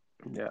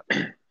 Yeah.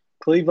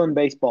 Cleveland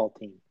baseball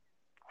team.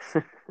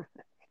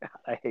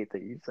 I hate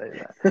that you say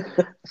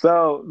that.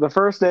 So the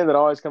first name that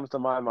always comes to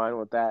my mind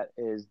with that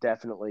is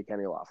definitely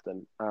Kenny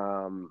Lofton.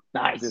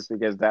 Nice. Just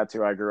because that's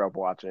who I grew up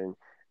watching.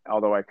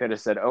 Although I could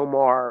have said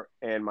Omar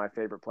and my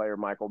favorite player,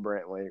 Michael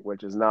Brantley,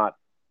 which is not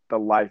the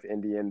life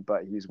Indian,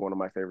 but he's one of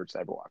my favorites to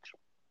ever watch.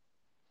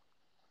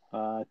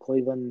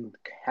 Cleveland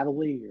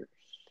Cavaliers.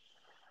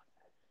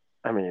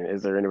 I mean,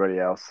 is there anybody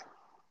else?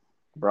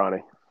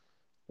 Bronny.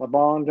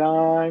 LeBron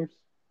James.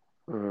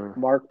 Mm,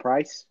 Mark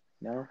Price.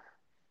 No.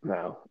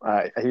 no,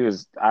 I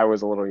was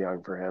a little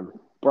young for him.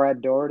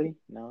 Brad Doherty.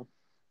 No.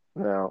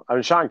 No, I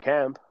mean Sean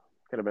Kemp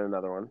could have been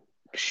another one.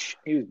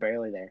 He was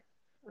barely there.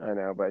 I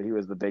know, but he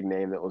was the big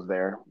name that was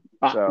there.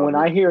 When So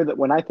I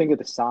think of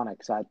the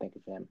Sonics, I think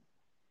of him.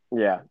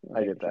 yeah,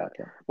 I get that.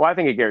 Well, I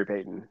think of Gary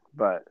Payton,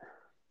 but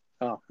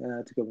oh, yeah,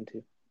 that's a good one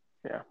too.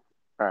 Yeah.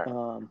 All right.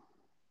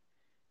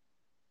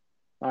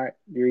 All right,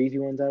 your easy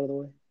ones out of the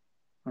way.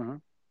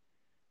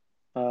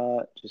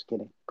 Just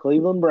kidding.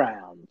 Cleveland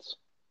Browns.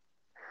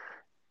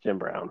 Jim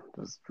Brown.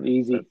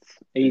 Easy.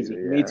 Yeah.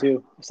 Me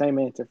too. Same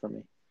answer for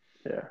me.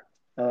 Yeah.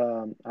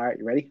 All right,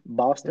 you ready?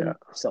 Boston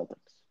Celtics.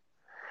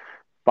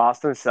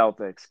 Boston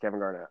Celtics. Kevin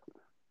Garnett.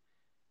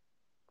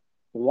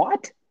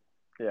 What?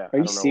 Yeah. Are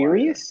you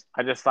serious?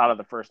 I just thought of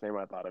the first name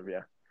I thought of.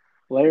 Yeah.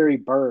 Larry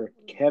Bird,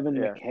 Kevin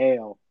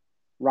McHale,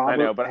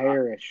 Robert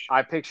Parrish.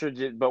 I pictured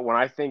it, but when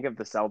I think of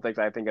the Celtics,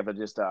 I think of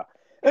just a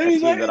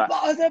team that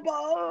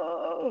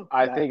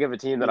I think of a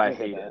team that I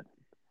hated.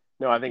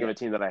 No, I think of a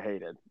team that I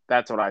hated.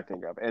 That's what I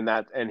think of,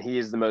 and he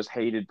is the most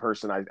hated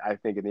person I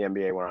think in the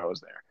NBA when I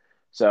was there.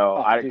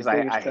 So because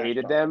I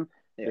hated them.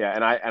 Yeah,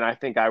 and I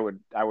think I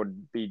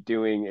would be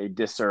doing a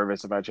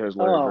disservice if I chose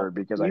Larry Bird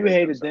because I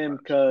hated them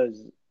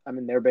because I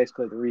mean they're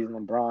basically the reason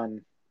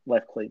LeBron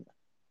left Cleveland.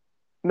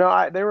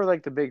 No, they were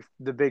like the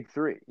big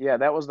three. Yeah,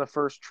 that was the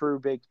first true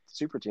big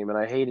super team, and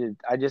I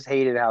just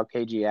hated how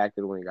KG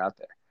acted when he got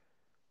there.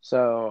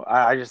 So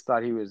I just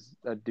thought he was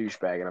a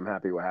douchebag, and I'm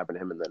happy what happened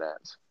to him in the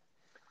Nets.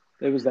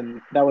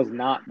 That was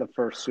not the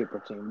first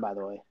super team, by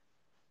the way.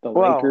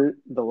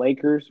 The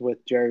Lakers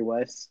with Jerry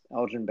West,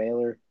 Elgin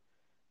Baylor,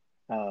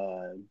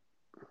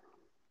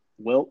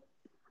 Wilt.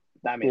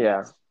 I mean,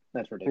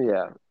 that's ridiculous.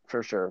 Yeah,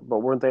 for sure. But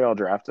weren't they all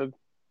drafted?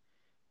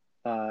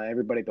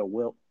 Everybody but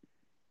Wilt.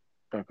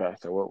 Okay,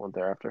 so what went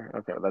thereafter?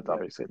 Okay, that's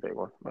obviously a big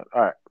one. But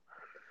all right.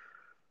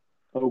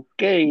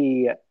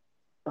 Okay.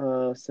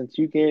 Since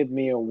you gave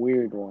me a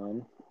weird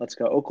one, let's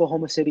go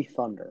Oklahoma City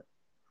Thunder.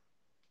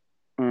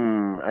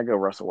 I go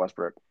Russell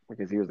Westbrook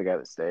because he was the guy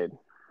that stayed.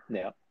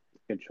 Yeah,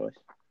 good choice.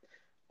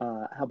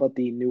 How about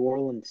the New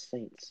Orleans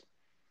Saints?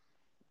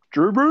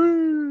 Drew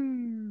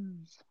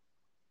Brees.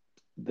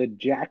 The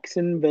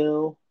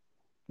Jacksonville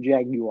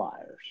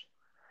Jaguars.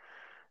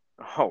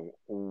 Oh,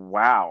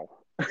 wow.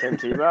 Tim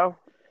Tebow?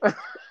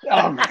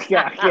 Oh, my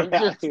God. I'm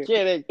just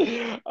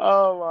kidding.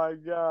 Oh, my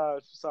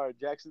gosh. Sorry,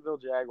 Jacksonville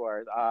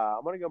Jaguars.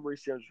 I'm going to go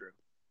Maurice Jones-Drew.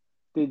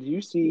 Did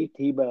you see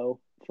Tebow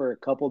for a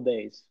couple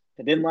days?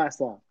 It didn't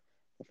last long.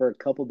 for a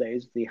couple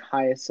days, the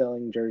highest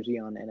selling jersey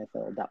on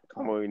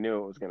NFL.com. Well, we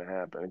knew it was going to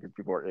happen because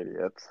people are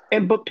idiots.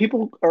 But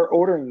people are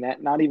ordering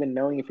that, not even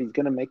knowing if he's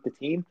going to make the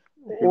team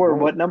He or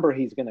won't. what number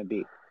he's going to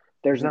be.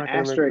 He's not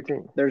going to make the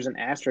team. There's an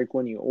asterisk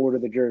when you order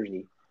the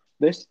jersey.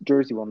 This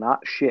jersey will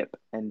not ship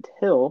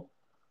until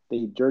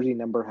the jersey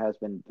number has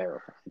been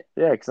verified.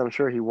 Yeah, because I'm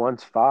sure he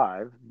wants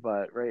 5,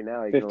 but right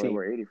now he can only 15.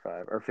 wear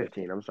 85 or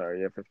 15. I'm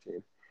sorry, yeah,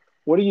 15.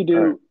 What do you do?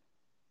 All right.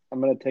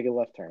 I'm going to take a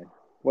left turn.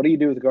 What do you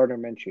do with Gardner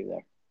Minshew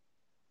there?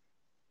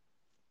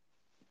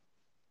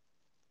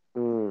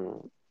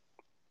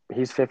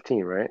 He's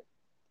 15, right?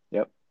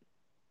 Yep.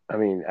 I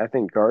mean, I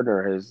think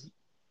Gardner has.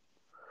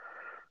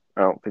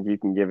 I don't think you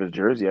can give his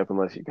jersey up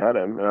unless you cut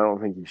him, and I don't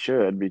think he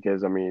should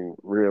because, I mean,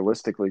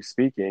 realistically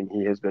speaking,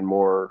 he has been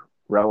more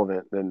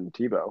relevant than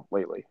Tebow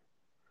lately.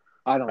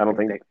 I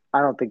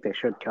don't think they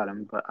should cut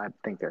him, but I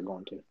think they're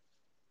going to.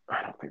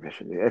 I don't think they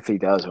should. If he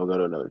does, he'll go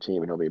to another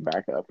team and he'll be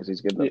backup because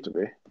he's good enough to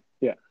be.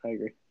 Yeah, I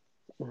agree.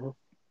 Mm-hmm.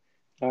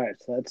 All right,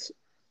 so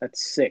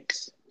that's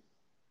 6.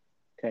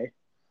 Okay,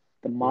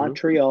 the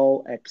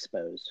Montreal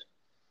Expos.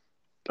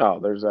 Oh,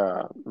 there's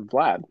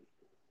Vlad.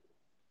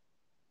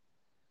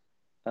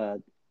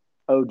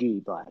 OG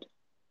Vlad.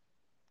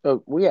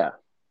 Oh, well, yeah.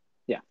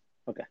 Yeah.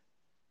 Okay.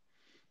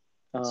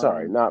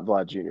 Sorry, not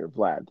Vlad Jr.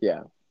 Vlad.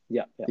 Yeah.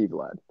 Yeah. The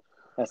Vlad.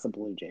 That's the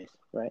Blue Jays,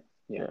 right?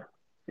 Yeah.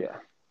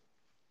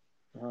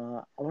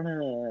 I want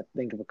to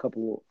think of a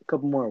couple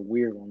more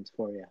weird ones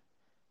for you.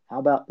 How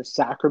about the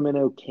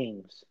Sacramento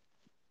Kings?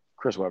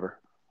 Chris Webber.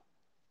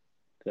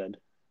 Good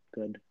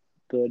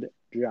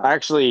job. I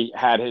actually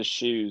had his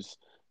shoes,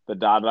 the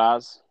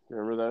Dadas.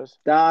 Remember those?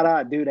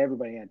 Dada, dude.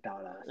 Everybody had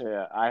Dadas.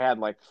 Yeah, I had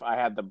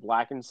the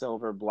black and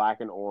silver,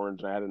 black and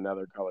orange, and I had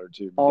another color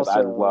too because I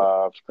Also,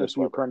 loved Chris if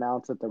you Webber.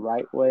 pronounce it the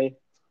right way,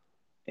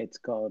 it's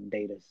called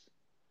Dadas.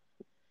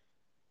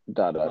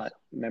 Dadas.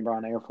 Remember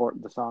on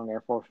the song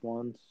Air Force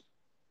Ones?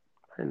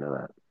 I didn't know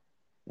that.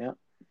 Yeah.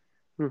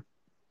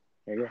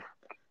 There you go.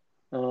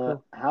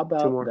 Cool. How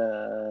about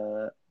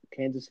the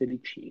Kansas City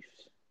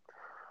Chiefs?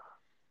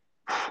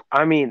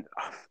 I mean,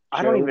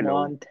 I don't even know.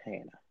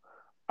 Montana.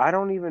 I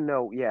don't even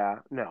know. Yeah,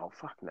 no,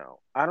 fuck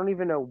no. I don't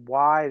even know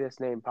why this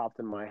name popped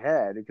in my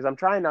head because I'm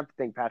trying not to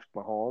think Patrick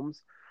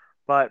Mahomes,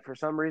 but for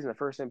some reason the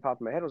first name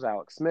popped in my head was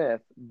Alex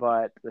Smith,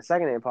 but the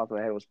second name popped in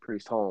my head was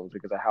Priest Holmes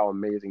because of how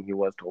amazing he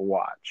was to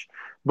watch.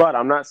 But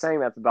I'm not saying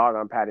that's a dog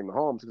on Patty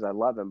Mahomes because I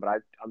love him,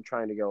 but I'm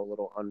trying to go a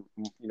little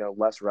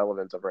less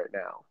relevance of right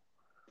now.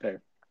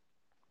 Fair.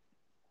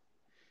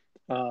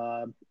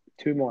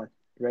 2 more.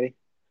 Ready?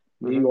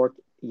 New York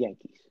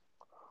Yankees.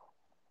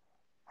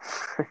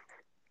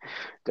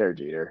 Derek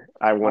Jeter.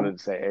 I wanted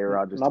to say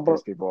A-Rod just to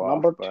piss people off.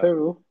 Number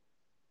 2,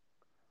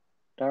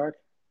 Derek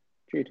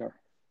Jeter.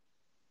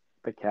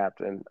 The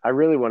captain. I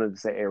really wanted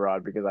to say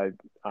A-Rod because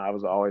I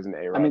was always an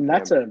A-Rod. I mean,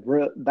 that's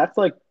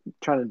like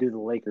trying to do the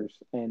Lakers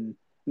and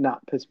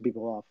not pissing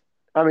people off.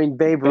 I mean,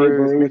 Babe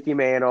Ruth, Mickey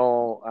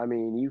Mantle. I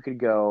mean, you could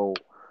go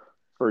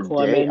for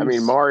days. I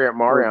mean,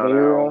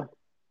 Mariano.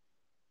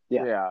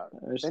 Yeah.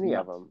 Any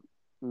of them.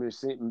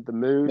 The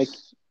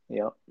Moose.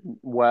 Yep.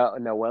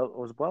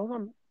 Was Wells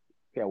on?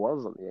 Yeah, Wells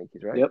was on the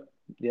Yankees, right?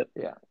 Yep.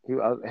 Yeah,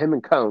 him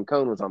and Cone.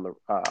 Cone was on the.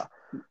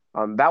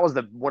 That was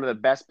one of the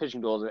best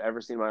pitching duels I've ever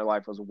seen in my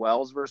life. Was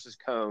Wells versus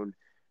Cone.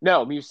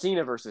 No,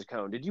 Musina versus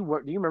Cone. Do you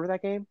remember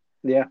that game?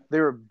 Yeah. They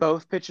were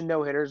both pitching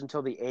no hitters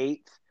until the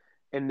 8th,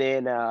 and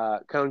then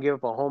Cone gave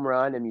up a home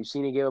run, and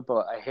Musina gave up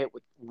a hit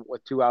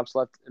with 2 outs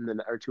left,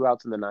 or 2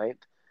 outs in the 9th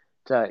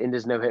to end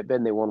his no hit bid.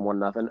 And they won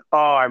 1-0. Oh,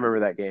 I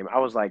remember that game. I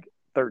was like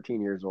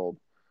 13 years old.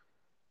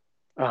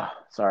 Oh,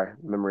 sorry,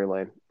 memory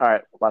lane. All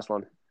right, last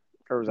one.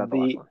 Or was that the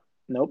last one?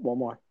 Nope, one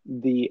more.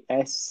 The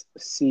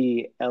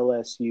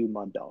SCLSU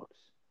Mud Dogs.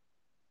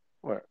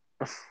 What?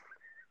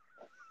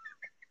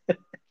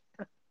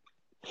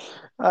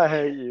 I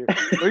hate you.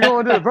 We're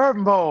going to the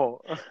Bourbon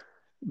Bowl.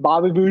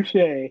 Bobby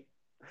Boucher.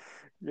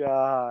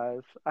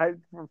 Gosh.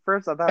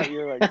 First I thought you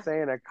were like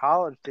saying a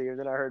college team,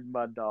 then I heard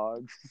Mud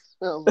Dogs.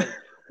 I was like,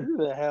 who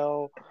the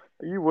hell?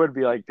 You would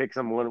be like pick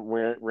some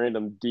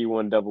random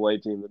D1 AA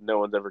team that no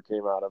one's ever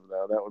came out of,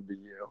 though. That would be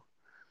you.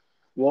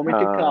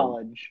 Wilmington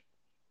College.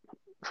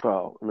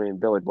 Well, I mean,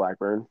 Billy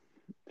Blackburn.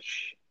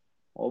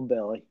 Old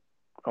Billy.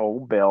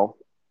 Old Bill.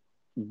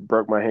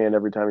 Broke my hand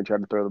every time he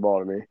tried to throw the ball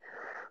to me.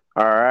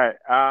 All right.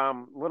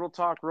 Little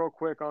talk real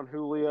quick on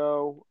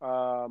Julio.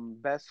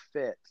 Best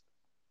fit,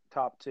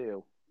 top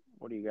 2.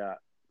 What do you got?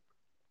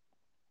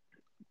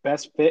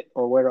 Best fit,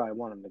 or where do I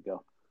want him to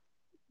go?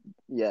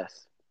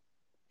 Yes.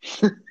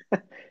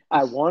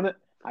 I want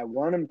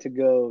him to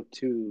go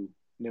to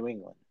New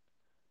England.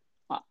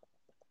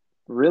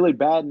 Really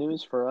bad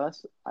news for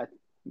us.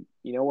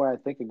 Where I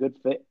think a good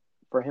fit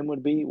for him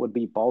would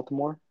be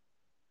Baltimore.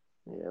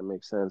 Yeah, it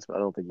makes sense, but I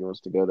don't think he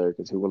wants to go there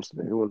because who wants to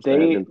have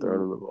him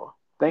throwing the ball?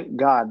 Thank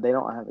God they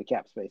don't have the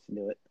cap space to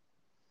do it.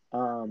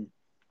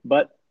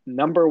 But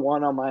number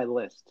 1 on my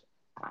list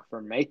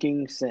for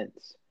making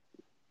sense,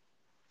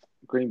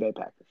 Green Bay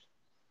Packers.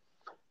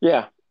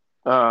 Yeah.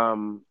 I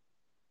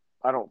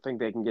don't think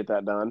they can get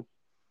that done.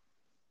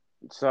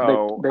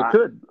 So They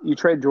could. You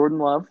trade Jordan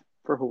Love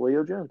for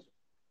Julio Jones.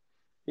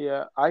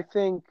 yeah, I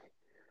think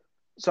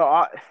so.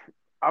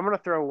 I'm gonna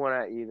throw one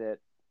at you that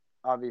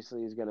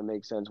obviously is gonna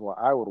make sense. Why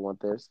I would want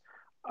this.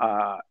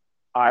 Uh,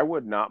 I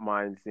would not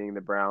mind seeing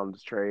the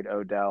Browns trade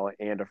Odell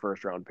and a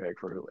first round pick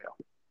for Julio.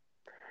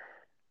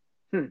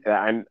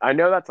 Hmm. I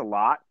know that's a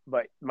lot,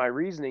 but my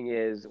reasoning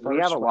is we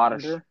have First a lot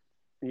of. rounder.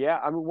 Yeah,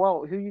 I mean,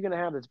 well, who are you going to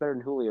have that's better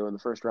than Julio in the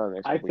first round the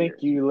next I couple of think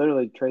years? you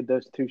literally trade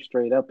those two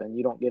straight up, and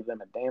you don't give them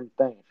a damn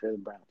thing if you're the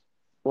Browns.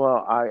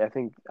 Well, I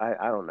think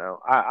I don't know.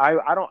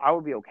 I don't I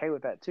would be okay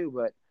with that too,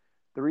 but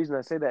the reason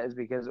I say that is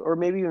because, or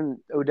maybe even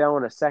Odell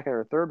in a second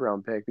or third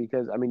round pick,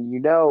 because I mean,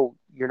 you're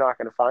not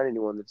going to find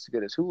anyone that's as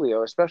good as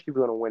Julio, especially if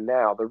you want to win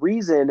now. The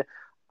reason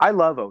I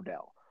love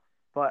Odell,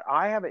 but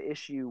I have an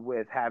issue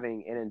with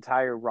having an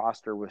entire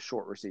roster with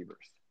short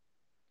receivers.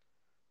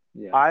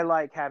 Yeah. I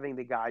like having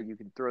the guy you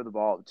can throw the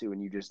ball to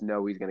and you just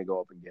know he's going to go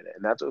up and get it.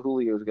 And that's what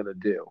Julio is going to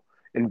do.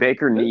 And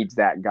Baker needs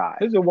that guy.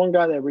 Who's the one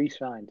guy that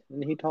re-signed?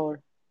 Isn't he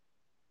taller?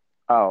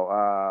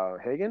 Oh,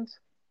 Higgins?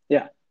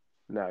 Yeah.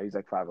 No, he's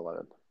like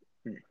 5'11".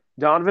 Hmm.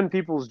 Donovan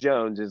Peoples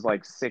Jones is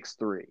like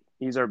 6'3".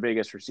 He's our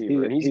biggest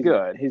receiver, and he's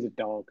good. He's a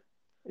dog.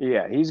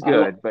 Yeah, he's I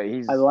good, but I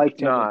he's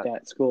liked him at not.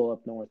 that school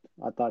up north.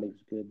 I thought he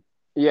was good.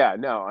 Yeah,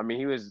 no, I mean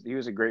he was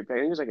a great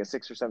pick. He was like a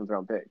sixth or seventh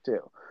round pick too.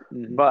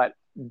 Hmm. But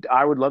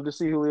I would love to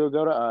see Julio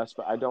go to us,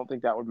 but I don't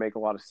think that would make a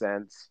lot of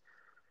sense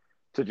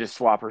to just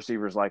swap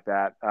receivers like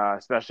that,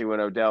 especially when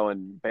Odell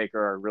and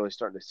Baker are really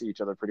starting to see each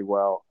other pretty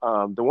well.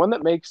 The one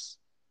that makes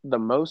the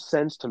most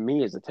sense to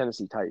me is the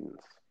Tennessee Titans.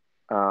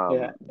 Yeah,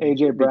 Um, AJ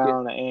because,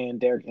 Brown and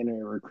Derrick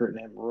Henry are recruiting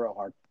him real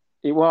hard.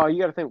 well, you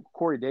got to think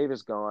Corey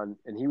Davis gone,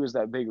 and he was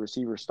that big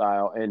receiver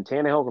style, and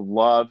Tannehill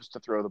loves to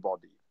throw the ball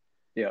deep.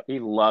 Yeah. He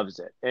loves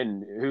it,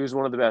 and who's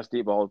one of the best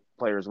deep ball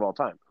players of all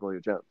time,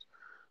 Julio Jones.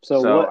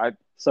 So So what? I,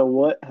 So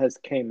what has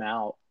came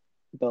out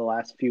the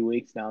last few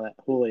weeks now that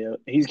Julio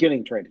he's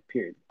getting traded?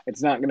 Period.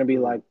 It's not going to be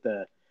mm-hmm. like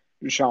the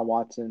Deshaun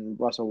Watson,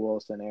 Russell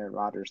Wilson, Aaron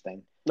Rodgers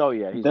thing. Oh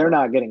yeah, he's They're gone.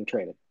 not getting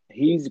traded.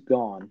 He's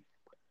gone,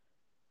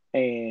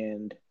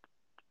 and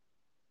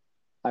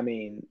I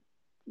mean,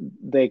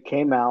 they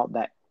came out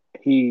that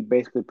he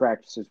basically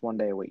practices 1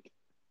 day a week.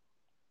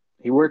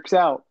 He works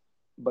out,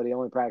 but he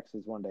only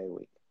practices 1 day a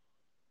week.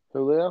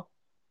 Julio.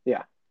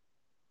 Yeah,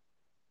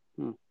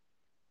 Hmm.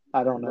 I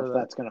I don't didn't know know if that.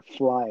 that's going to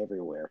fly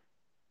everywhere.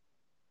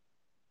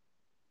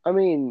 I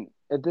mean,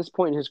 at this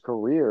point in his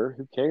career,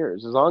 who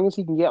cares? As long as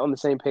he can get on the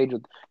same page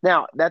with.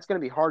 Now, that's going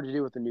to be hard to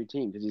do with a new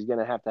team because he's going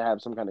to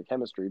have some kind of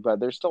chemistry, but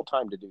there's still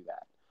time to do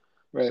that.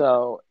 Right.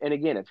 So, and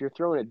again, if you're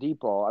throwing a deep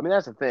ball, I mean,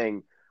 that's the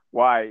thing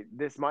why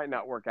this might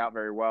not work out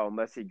very well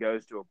unless he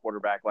goes to a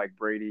quarterback like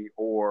Brady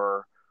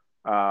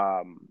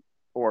um,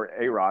 or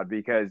A-Rod,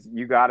 because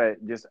you got to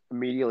just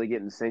immediately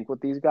get in sync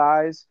with these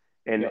guys.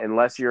 And Yep.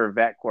 unless you're a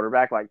vet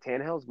quarterback, like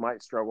Tannehill's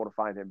might struggle to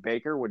find him.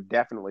 Baker would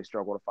definitely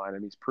struggle to find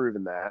him. He's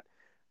proven that.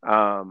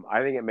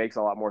 I think it makes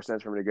a lot more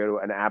sense for him to go to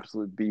an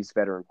absolute beast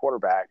veteran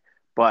quarterback.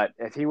 But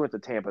if he went to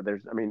Tampa,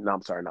 I mean, no,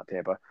 I'm sorry, not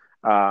Tampa.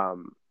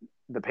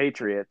 The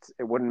Patriots,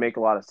 it wouldn't make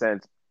a lot of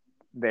sense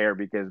there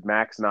because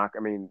Max not. I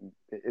mean,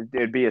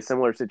 it'd be a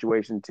similar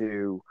situation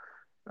to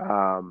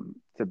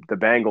the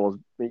Bengals.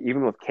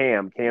 Even with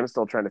Cam, Cam's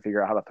still trying to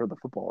figure out how to throw the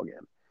football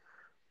again.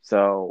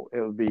 So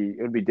it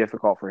would be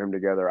difficult for him to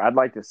go there. I'd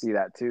like to see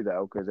that too,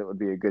 though, because it would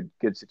be a good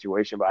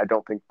situation. But I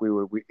don't think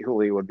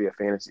Julio would be a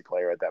fantasy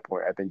player at that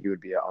point. I think he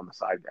would be on the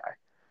side guy.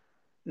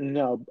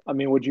 No, I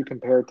mean, would you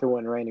compare it to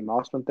when Randy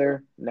Moss went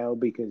there? No,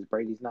 because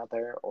Brady's not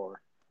there,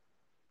 or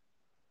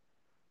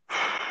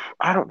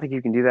I don't think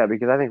you can do that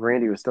because I think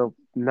Randy was still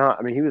not.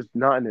 I mean, he was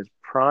not in his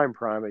prime,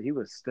 but he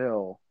was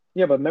still.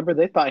 yeah. But remember,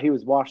 they thought he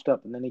was washed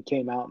up, and then he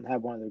came out and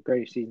had one of the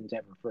greatest seasons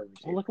ever for a Well,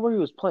 receiver. look at where he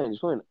was playing. He was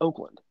playing in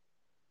Oakland.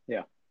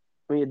 Yeah.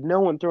 I mean, he had no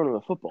one throwing him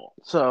the football.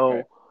 Right.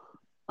 So,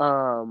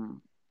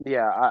 um,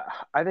 yeah,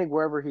 I think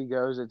wherever he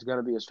goes, it's going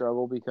to be a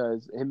struggle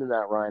because him and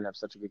Matt Ryan have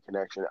such a good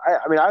connection.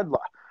 I mean,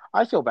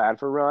 I feel bad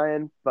for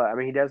Ryan, but I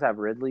mean, he does have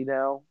Ridley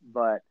now.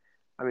 But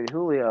I mean,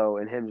 Julio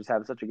and him just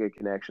have such a good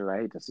connection.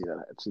 I hate to see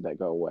that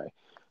go away.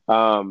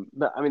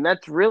 But I mean,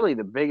 that's really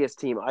the biggest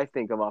team I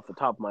think of off the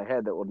top of my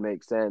head that would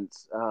make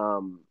sense.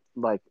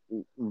 Like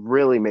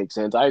really make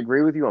sense. I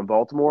agree with you on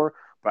Baltimore,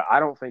 but I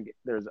don't think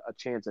there's a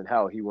chance in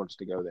hell he wants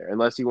to go there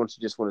unless he wants to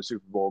just win a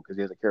Super Bowl because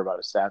he doesn't care about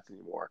his stats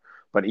anymore.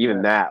 But even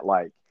Right. that,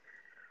 like,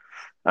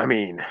 I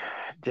mean,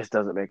 just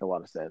doesn't make a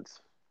lot of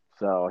sense.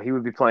 So he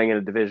would be playing in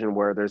a division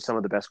where there's some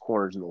of the best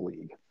corners in the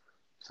league.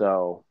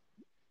 So,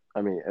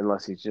 I mean,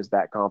 unless he's just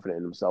that confident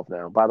in himself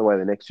now. By the way,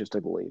 the Knicks just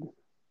took the lead.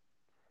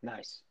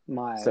 Nice.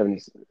 My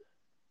 70.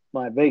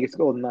 my Vegas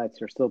Golden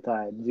Knights are still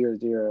tied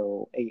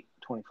 0-0,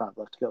 8:25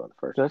 left to go in the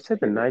first Did I say the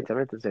period. Knights? I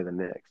meant to say the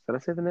Knicks. Did I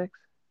say the Knicks?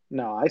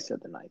 No, I said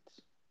the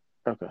Knights.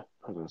 Okay,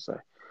 I was gonna say.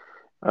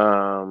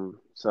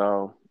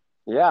 So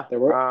yeah. They're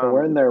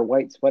wearing their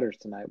white sweaters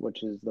tonight,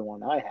 which is the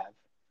one I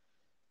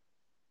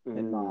have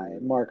in my Ooh,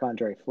 Marc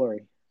Andre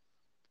Fleury.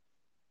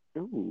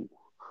 ooh,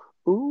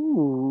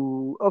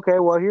 ooh. Okay,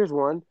 well here's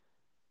one.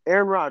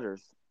 Aaron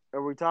Rodgers.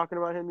 Are we talking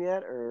about him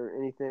yet, or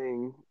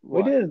anything?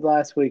 We What? did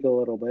last week a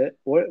little bit.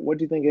 What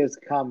do you think of his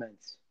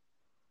comments?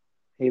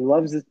 He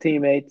loves his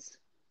teammates,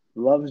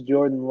 loves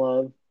Jordan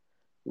Love,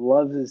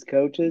 loves his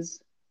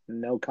coaches.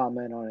 No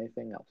comment on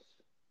anything else.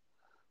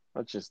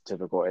 That's just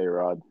typical A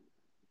Rod.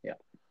 Yeah.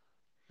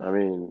 I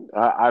mean,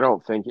 I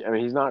don't think. I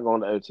mean, he's not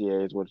going to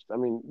OTAs, which I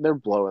mean, they're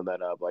blowing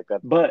that up. Like that.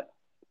 But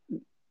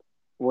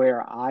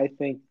where I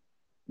think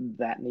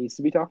that needs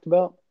to be talked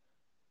about,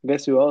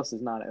 guess who else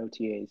is not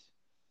OTAs?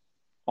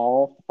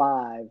 All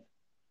five,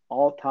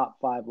 all top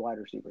five wide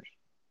receivers.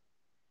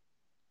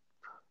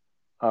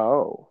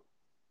 Oh,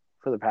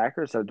 for the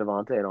Packers, so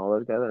Devontae and all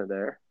those guys are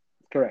there.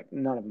 Correct.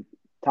 None of them.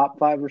 Top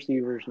five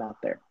receivers not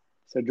there.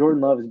 So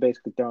Jordan Love is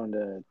basically thrown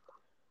to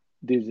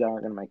dudes that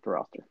aren't going to make the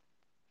roster.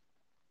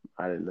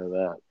 I didn't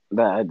know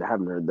that. I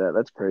haven't heard that.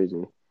 That's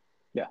crazy.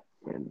 Yeah.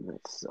 And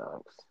that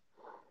sucks.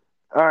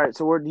 All right,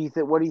 so what do you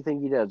think? What do you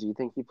think he does? Do you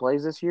think he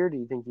plays this year? Or do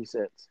you think he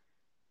sits?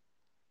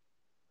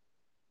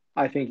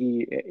 I think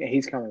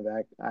he's coming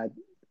back.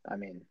 I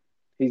mean,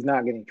 he's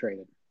not getting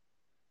traded.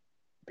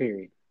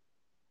 Period.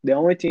 The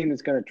only team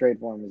that's going to trade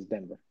for him is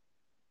Denver.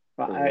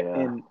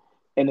 Yeah,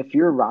 And if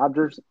you're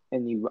Rodgers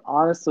and you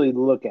honestly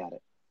look at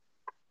it,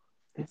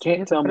 you he can't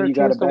has a tell me better you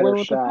got a chance to better win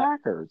with the shot.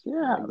 Packers.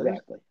 Yeah,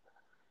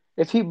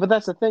 Exactly. but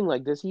that's the thing.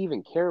 Like, does he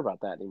even care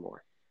about that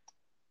anymore?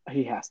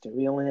 He has to.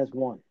 He only has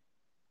one.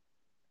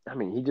 I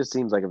mean, he just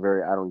seems like a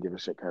very I don't give a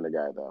shit kind of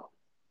guy, though.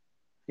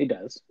 He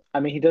does. I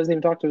mean, he doesn't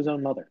even talk to his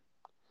own mother.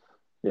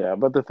 Yeah,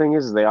 but the thing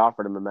is they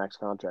offered him a max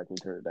contract and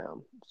he turned it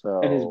down.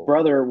 And his So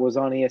brother was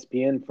on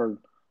ESPN for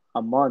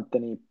a month,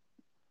 and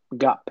he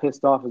got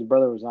pissed off his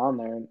brother was on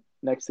there. And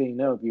next thing you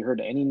know, have you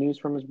heard any news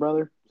from his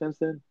brother since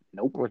then?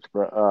 Nope.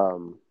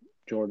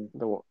 Jordan.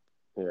 the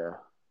yeah,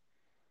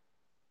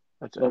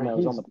 I One mean that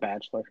was on The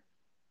Bachelor.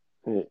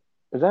 is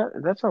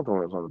that's not the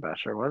one that was on The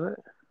Bachelor, was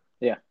it?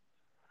 Yeah.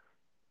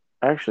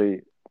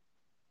 Actually,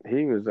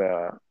 he was.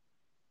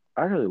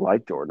 I really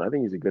like Jordan. I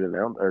think he's a good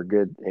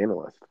good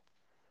analyst.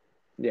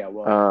 Yeah,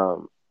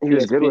 well, He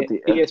was good with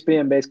the.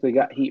 ESPN basically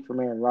got heat from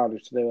Aaron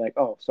Rodgers, so they're like,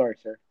 "Oh, sorry,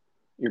 sir,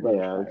 your brother's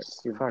Yeah, fired.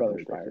 it's Your fucking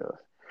brother's fired." ridiculous.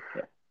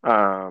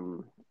 Yeah.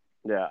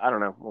 Yeah, I don't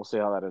know. We'll see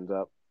how that ends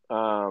up.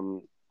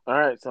 All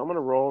right, so I'm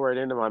gonna roll right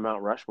into my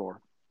Mount Rushmore.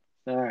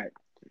 All right.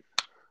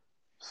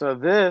 So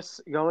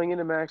this going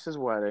into Max's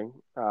wedding,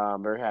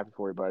 I'm very happy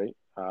for you, buddy.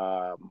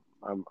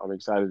 I'm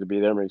excited to be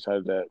there. I'm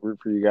excited to root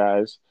for you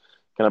guys.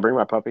 Can I bring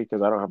my puppy?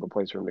 Because I don't have a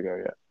place for him to go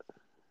yet.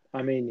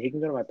 I mean, he can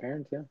go to my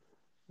parents.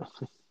 Yeah.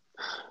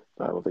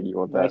 I don't think you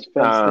want that. Nice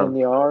fenced in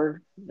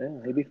yard. Yeah,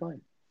 he'd be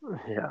fine.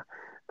 Yeah.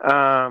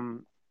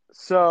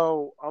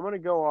 So I'm gonna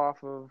go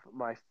off of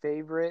my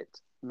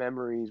favorite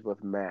memories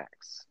with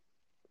Max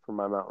for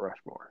my Mount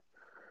Rushmore,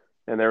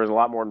 and there was a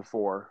lot more than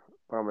four,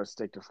 but I'm gonna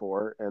stick to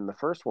four. And the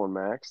first one,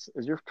 Max,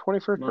 is your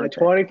 21st My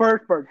birthday.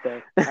 21st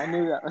birthday. I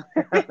knew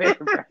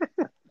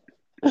that.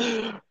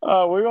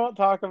 We won't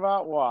talk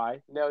about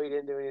why. No, he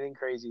didn't do anything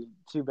crazy.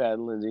 Too bad,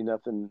 Lindsay.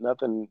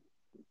 Nothing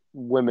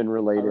women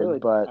related, I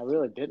but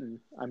really didn't.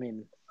 I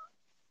mean,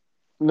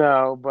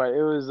 no, but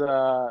it was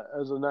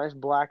a nice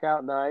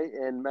blackout night,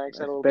 and Max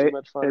had a little too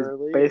much fun it's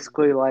early.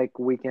 basically like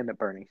Weekend at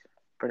Bernie's,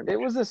 pretty It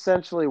much. was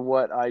essentially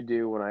what I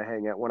do when I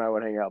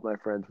would hang out with my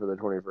friends for their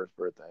 21st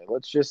birthday.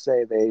 Let's just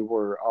say they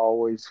were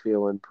always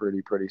feeling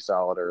pretty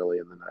solid early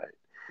in the night.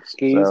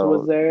 Skis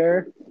was So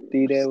there.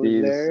 D-Day was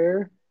Steve's,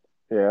 there.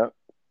 yeah,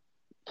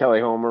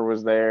 Kelly Homer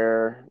was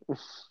there.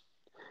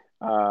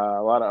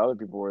 A lot of other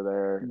people were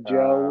there.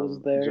 Joe was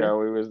there.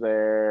 Joey was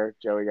there.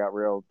 Joey got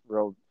real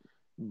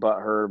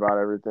butthurt about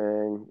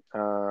everything.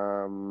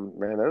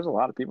 Man, there's a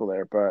lot of people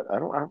there, but I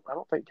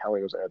don't think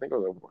Kelly was there. I think it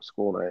was a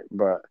school night,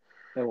 but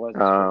It was a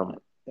school um, night.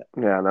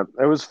 Yeah. yeah,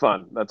 it was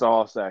fun. That's all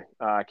I'll say.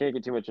 I can't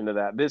get too much into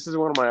that. This is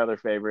one of my other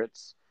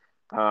favorites.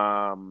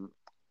 Um,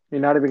 You're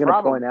not even going to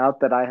point probably. out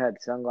that I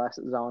had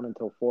sunglasses on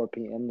until 4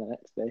 p.m. the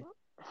next day.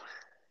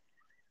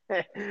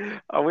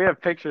 Oh, we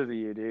have pictures of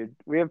you, dude.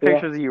 We have Yeah.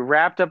 pictures of you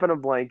wrapped up in a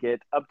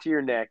blanket up to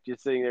your neck,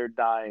 just sitting there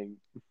dying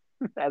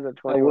as a I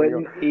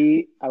 21-year-old. wouldn't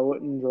eat. I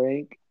wouldn't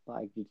drink.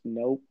 Like,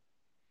 nope.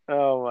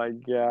 Oh my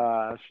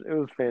gosh, it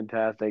was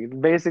fantastic.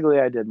 Basically,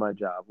 I did my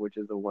job, which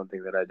is the one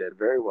thing that I did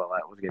very well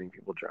at was getting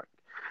people drunk.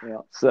 Yeah.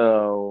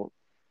 So,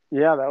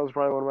 yeah, that was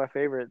probably one of my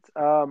favorites.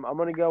 I'm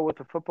gonna go with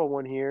the football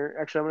one here.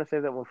 Actually, I'm gonna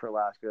save that one for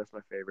last because that's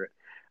my favorite.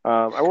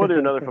 I will do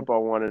another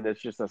football one, and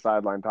it's just a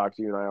sideline talk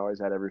to you. And I always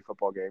had every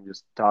football game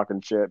just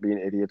talking shit, being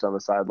idiots on the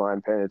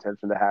sideline, paying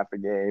attention to half the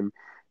game,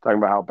 talking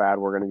about how bad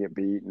we're gonna get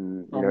beat,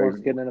 and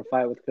Almost getting in a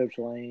fight with Coach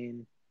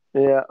Lane.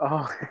 yeah.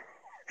 Oh.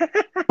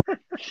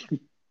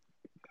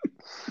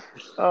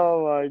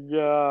 Oh my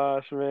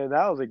gosh, man,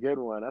 that was a good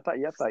one. I thought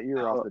you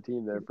were off Oh, the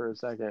team there for a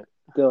second.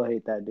 still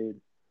hate that dude.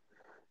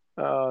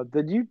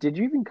 Did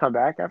you even come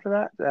back after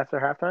that? After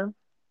halftime?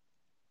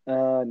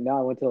 No,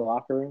 I went to the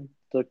locker room,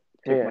 took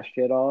my Yeah.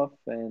 shit off,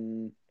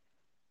 and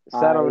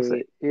Sat on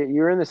I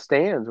you were in the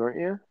stands, weren't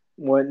you?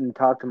 went and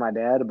talked to my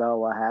dad about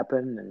what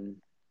happened,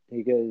 and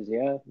He goes,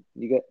 yeah,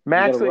 you got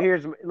Max,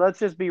 to. let's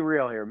just be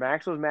real here.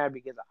 Max was mad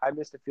because I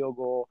missed a field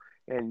goal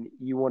and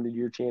you wanted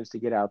your chance to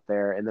get out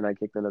there, and then I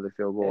kicked another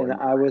field goal And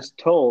and you I were was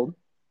told,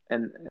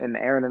 and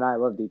Aaron and I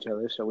loved each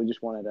other, so we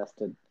just wanted us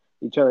to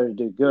each other to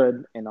do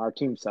good, and our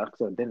team sucked,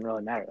 so it didn't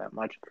really matter that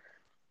much.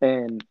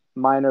 And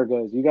Miner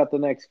goes, "You got the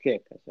next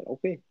kick." I said,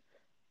 "Okay."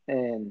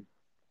 And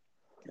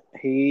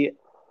he,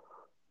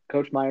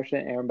 Coach Miner,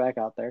 sent Aaron back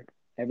out there.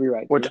 Every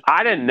right which to.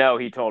 I didn't know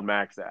he told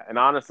Max that. And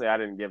honestly, I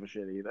didn't give a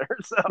shit either.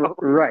 So,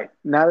 Right.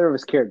 Neither of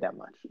us cared that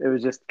much. It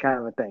was just kind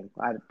of a thing.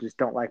 I just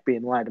don't like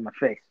being lied to my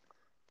face.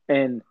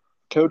 And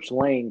Coach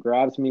Lane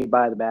grabs me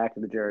by the back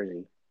of the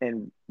jersey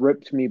and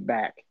rips me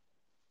back.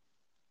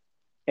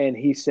 And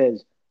he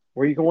says,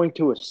 "Were you going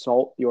to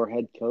assault your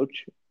head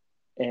coach?"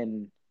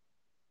 And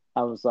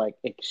I was like,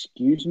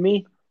 "Excuse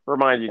me?"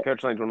 remind you,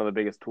 Coach Lane's one of the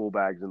biggest tool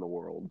bags in the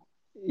world.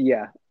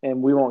 Yeah.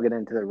 And we won't get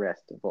into the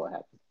rest of what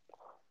happened.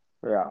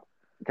 Yeah.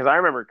 Because I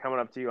remember coming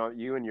up to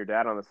you and your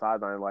dad on the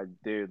sideline, like,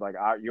 dude, like,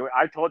 I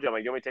told you, I'm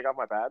like, you want me to take off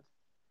my pads?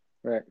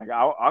 Right. Like,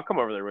 I'll come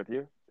over there with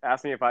you.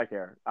 Ask me if I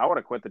care. I would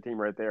have quit the team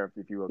right there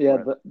if you would Yeah.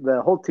 quit.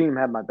 The whole team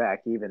had my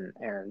back, even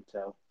Aaron.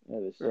 So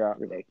it was Yeah. I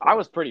ridiculous.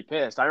 was pretty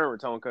pissed. I remember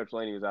telling Coach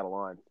Lane he was out of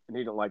line, and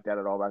he didn't like that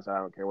at all. But I said, I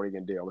don't care. What are you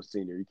going to do? I'm a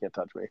senior. You can't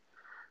touch me.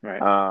 Right.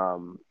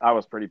 I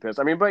was pretty pissed.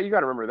 I mean, but you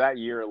got to remember that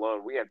year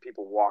alone, we had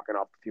people walking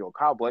off the field.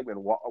 Kyle Blakeman,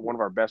 one of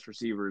our best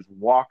receivers,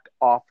 walked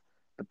off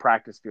the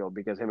practice field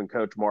because him and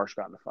Coach Marsh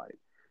got in a fight.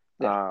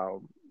 Yeah.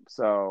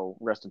 So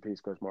rest in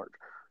peace, Coach Marsh.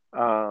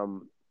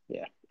 Um,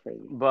 Yeah. Crazy.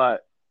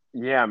 but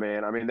yeah,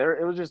 man. I mean,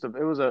 it was just it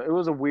was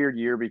a weird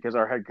year because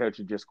our head coach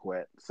had just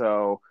quit.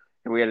 So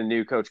and we had a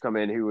new coach come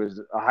in who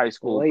was a high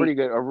school, pretty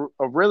Late. good,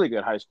 a really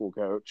good high school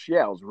coach.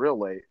 Yeah, it was real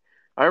late.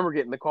 I remember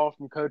getting the call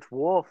from Coach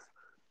Wolf.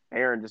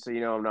 Aaron, just so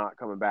you know, I'm not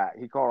coming back.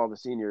 He called all the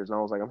seniors, and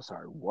I was like, I'm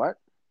sorry, what?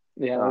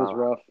 Yeah, it was Uh,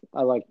 rough.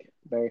 I liked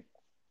Barry.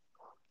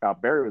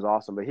 Barry was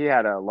awesome, but he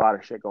had a lot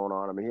of shit going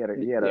on. I mean,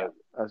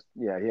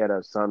 Yeah. he had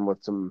a son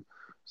with some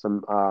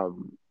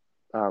um,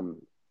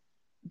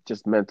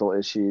 just mental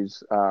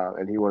issues,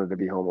 and he wanted to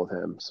be home with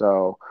him.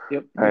 So,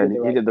 Yep. and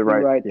he did the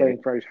right,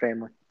 Thing for his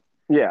family.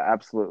 yeah,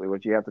 absolutely.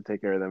 Which you have to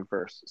take care of them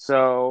first.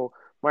 So,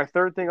 my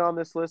third thing on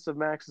this list of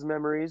Max's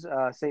memories,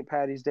 St.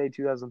 Patty's Day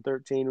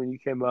 2013, when you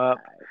came up,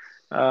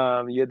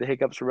 you had the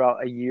hiccups for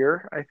about a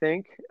year, I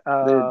think.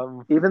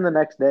 Dude, even the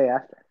next day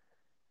after.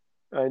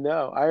 I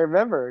know. I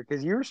remember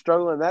because you were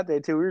struggling that day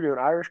too. We were doing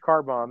Irish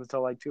car bombs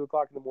until like 2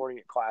 o'clock in the morning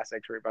at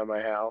Classics right by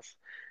my house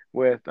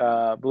with,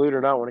 believe it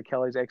or not, one of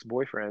Kelly's ex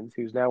boyfriends,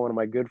 who's now one of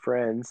my good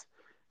friends.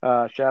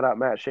 Shout out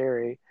Matt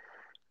Sherry.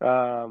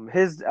 So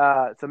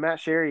Matt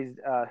Sherry's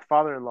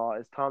father in law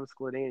is Tom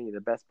Skladany, the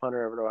best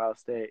punter ever at Ohio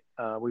State.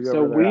 We go So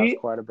over to their house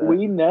quite a bit.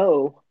 we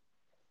know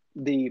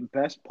the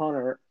best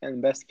punter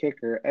and best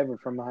kicker ever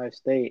from Ohio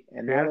State,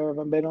 and Yeah. neither of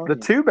them been on The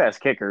here. two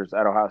best kickers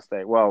at Ohio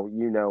State. Well,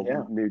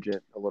 Yeah,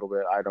 Nugent a little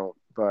bit. I don't,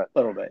 but a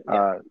little bit.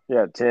 Yeah.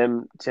 yeah,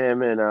 Tim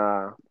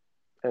and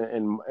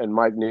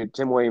Mike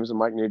Tim Williams and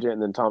Mike Nugent,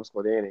 and then Tom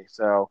Skladany.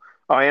 So,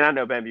 oh, and I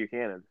know Ben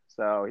Buchanan.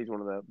 So he's one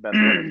of the best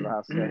punters at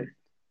Ohio State.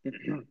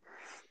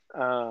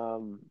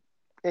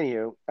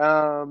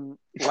 Anywho,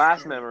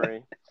 last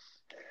memory.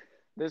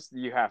 This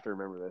you have to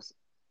remember this.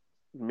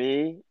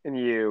 Me and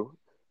you,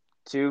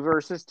 2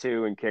 versus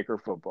 2 in kicker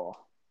football.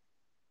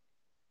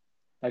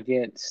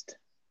 Against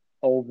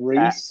old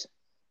Reese.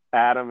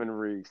 Adam and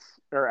Reese,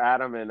 or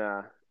Adam and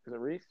is it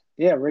Reese?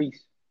 Yeah,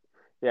 Reese.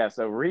 Yeah.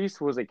 So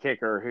Reese was a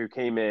kicker who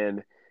came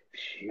in.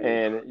 Phew.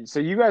 And so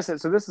you guys said,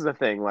 so this is the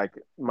thing. Like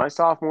my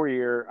sophomore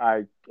year,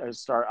 I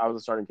was a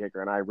starting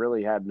kicker, and I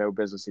really had no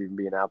business even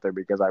being out there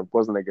because I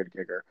wasn't a good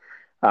kicker.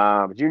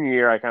 Junior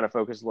year, I kind of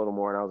focused a little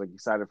more, and I was like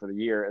excited for the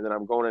year. And then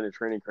I'm going into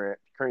training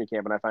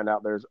camp, and I find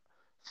out there's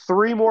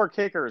 3 more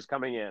kickers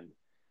coming in.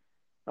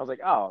 I was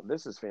like, oh,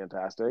 this is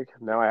fantastic.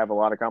 Now I have a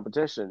lot of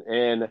competition.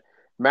 And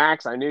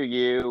Max, I knew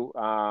you.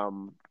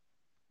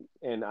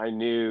 And I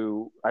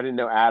didn't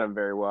know Adam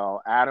very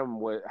well. Adam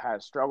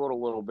has struggled a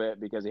little bit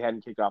because he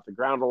hadn't kicked off the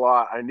ground a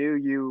lot. I knew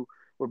you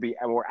would be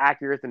more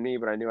accurate than me,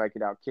 but I knew I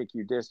could outkick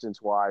you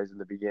distance wise in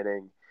the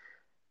beginning.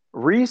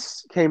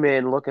 Reese came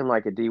in looking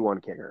like a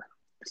D1 kicker.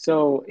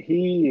 So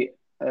he,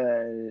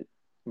 from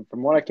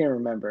what I can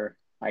remember,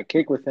 I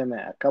kicked with him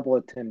at a couple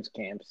of Tim's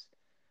camps,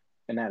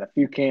 and at a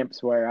few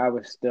camps where I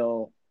was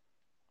still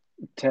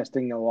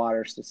testing the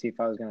waters to see if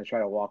I was going to try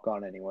to walk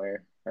on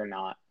anywhere or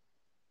not.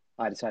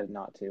 I decided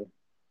not to,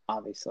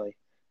 obviously.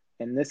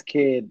 And this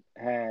kid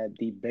had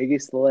the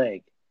biggest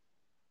leg,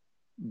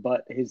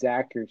 but his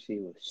accuracy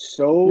was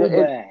so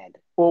bad.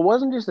 Well, it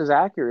wasn't just his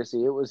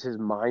accuracy, it was his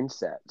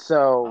mindset.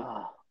 So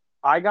Oh,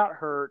 I got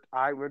hurt.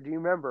 Do you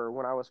remember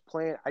when I was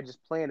playing? I just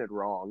planted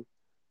wrong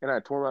and I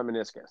tore my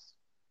meniscus.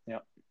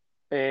 yep.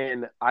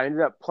 And I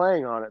ended up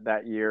playing on it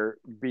that year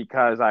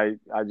because I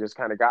just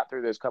kind of got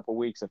through those couple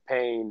weeks of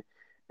pain.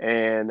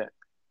 And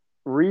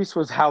Reese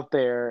was out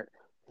there.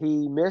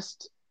 He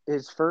missed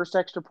his first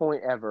extra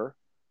point ever.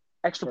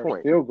 Extra First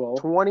point. field goal.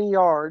 20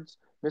 yards,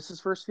 missed his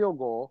first field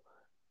goal.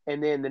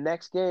 And then the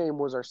next game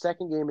was our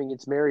second game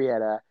against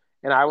Marietta.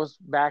 And I was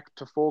back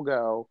to full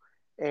go.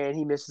 and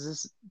he misses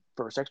his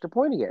first extra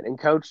point again. And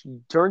coach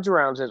turns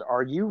around and says,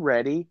 "Are you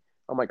ready?"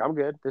 I'm like, "I'm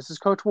good." This is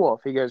Coach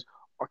Wolf. He goes,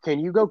 "Can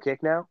you go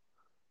kick now?"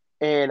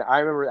 And I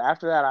remember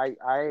after that,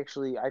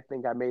 I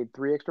think I made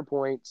 3 extra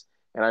points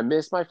and I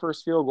missed my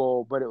first field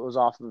goal, but it was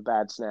off of a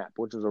bad snap,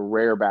 which was a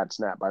rare bad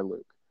snap by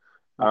Luke.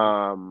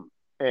 Mm-hmm.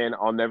 And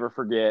I'll never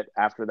forget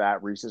after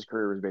that, Reese's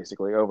career was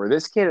basically over.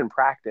 This kid in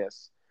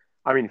practice,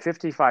 I mean,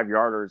 55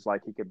 yarders,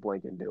 like he could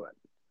blink and do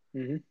it.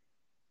 Mm-hmm.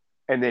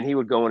 And then he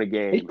would go in a He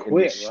game and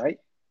quit, just, right?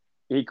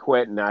 he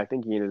quit. And I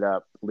think he ended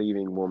up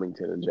leaving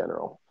Wilmington in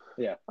general.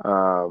 Yeah.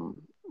 Um,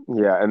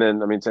 yeah. And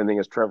then, I mean, same thing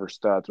as Trevor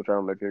Stutz, which I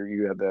don't know if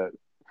you had the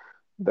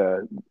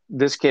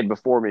this kid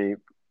before me,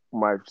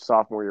 my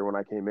sophomore year when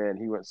I came in,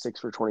 he went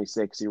 6 for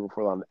 26, 0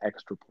 for on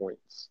extra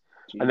points.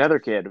 Jeez. Another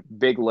kid,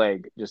 big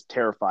leg, just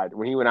terrified.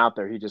 When he went out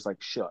there, he just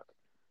like shook.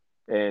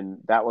 And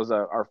that was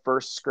our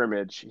first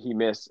scrimmage. He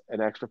missed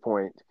an extra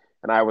point,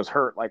 and I was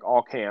hurt like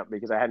all camp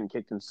because I hadn't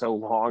kicked in so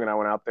long. And I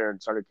went out there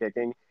and started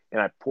kicking, and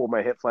I pulled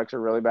my hip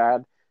flexor really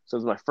bad. So it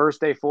was my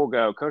first day full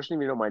go. Coach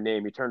didn't even know my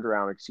name. He turned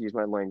around, excuse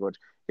my language.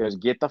 He goes,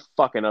 "Get the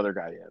fucking other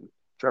guy in."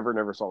 Trevor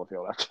never saw the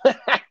field after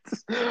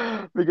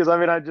that because I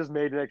mean I just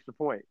made an extra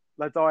point.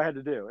 That's all I had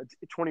to do. It's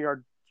 20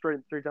 yard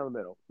straight down the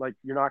middle. Like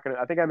you're not gonna.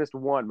 I think I missed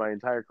one my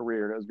entire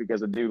career, and it was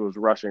because a dude was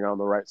rushing on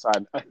the right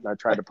side, I and I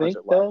tried I to push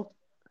think it left. though,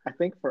 I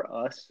think for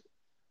us,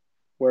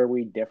 where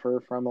we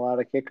differ from a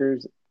lot of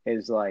kickers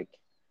is like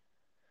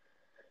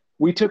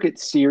we took it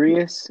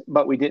serious,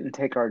 but we didn't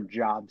take our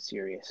job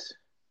serious.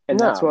 And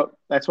No,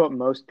 that's what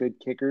most good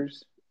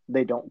kickers,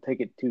 they don't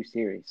take it too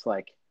serious.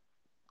 Like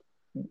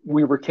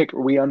we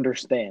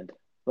understand.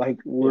 Like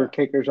we're yeah,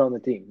 kickers on the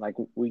team. Like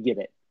we get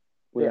it.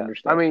 We yeah. I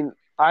understand. mean,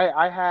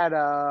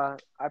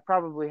 I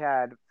probably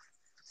had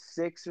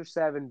 6 or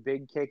 7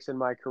 big kicks in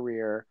my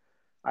career.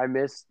 I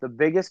missed the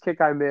biggest kick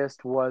I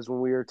missed was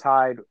when we were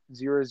tied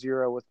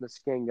 0-0 with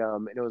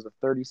Muskingum, and it was a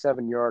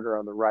 37 yarder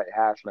on the right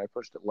hash, and I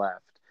pushed it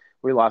left.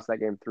 We lost that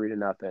game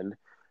 3-0.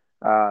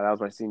 That was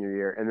my senior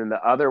year, and then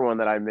the other one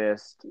that I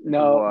missed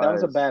No, that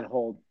was a was bad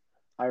hold.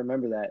 I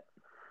remember that.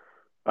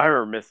 I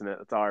remember missing it.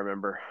 That's all I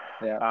remember.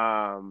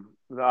 Yeah.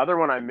 The other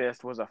one I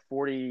missed was a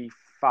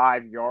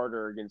 45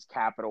 yarder against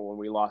Capital when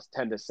we lost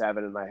 10-7,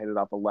 and I hit it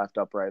off a left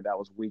upright. That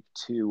was week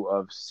 2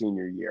 of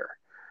senior year.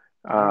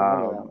 I don't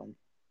remember that Um, one.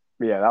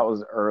 yeah, that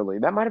was early.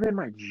 That might have been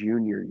my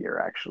junior year,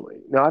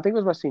 actually. No, I think it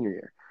was my senior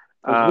year.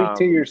 If it was week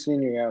two Um, your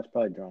senior year, I was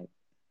probably drunk.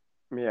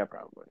 yeah,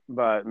 probably.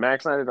 But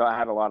Max and I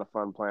had a lot of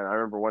fun playing. I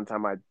remember one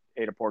time I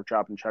ate a pork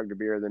chop and chugged a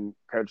beer. Then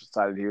coach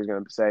decided he was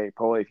going to say,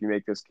 "Polly, if you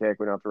make this kick,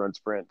 we don't have to run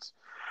sprints."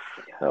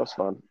 That Yeah. was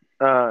fun.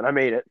 And I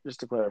made it, just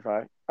to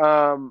clarify.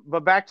 But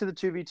back to the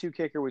 2v2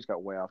 kicker. We just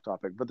got way off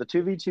topic. But the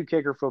 2v2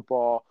 kicker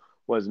football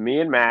was me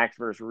and Max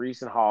versus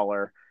Reese and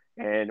Holler.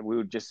 And we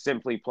would just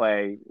simply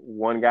play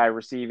one guy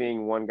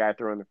receiving, one guy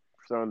throwing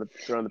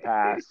the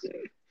pass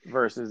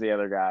versus the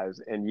other guys.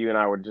 And you and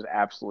I would just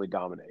absolutely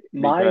dominate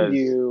Mind because,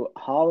 you,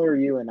 Holler,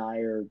 you and I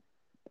are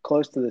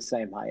close to the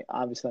same height.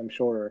 Obviously, I'm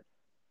shorter,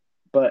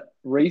 but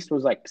Reese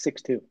was like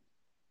 6'2".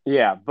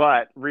 yeah,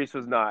 but Reese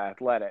was not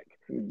athletic.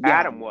 Yeah, I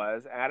Adam know.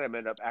 was. Adam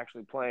ended up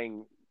actually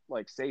playing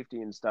like safety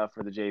and stuff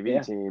for the JV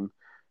Yeah. team.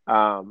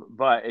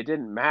 But it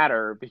didn't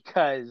matter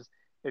because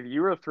if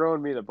you were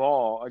throwing me the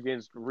ball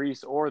against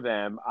Reese or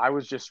them, I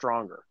was just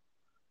stronger.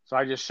 So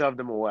I just shoved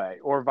them away,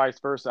 or vice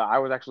versa. I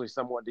was actually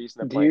somewhat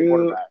decent at Do playing you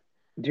quarterback.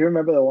 do you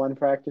remember the one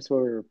practice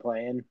where we were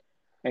playing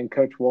and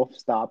Coach Wolf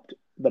stopped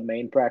the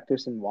main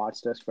practice and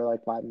watched us for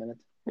like 5 minutes?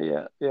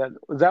 Yeah, yeah.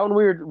 Was that when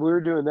we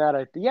were doing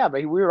that? Yeah,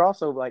 but we were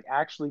also like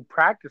actually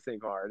practicing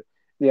hard,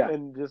 Yeah.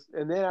 and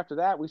then after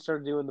that we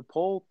started doing the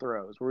pole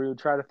throws where we would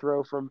try to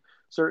throw from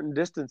certain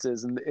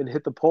distances and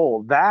hit the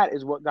pole. That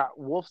is what got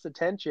Wolf's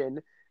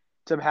attention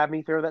to have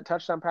me throw that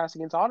touchdown pass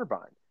against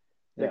Otterbein.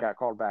 That Yeah. got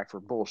called back for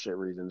bullshit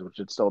reasons, which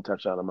is still a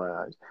touchdown in my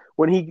eyes.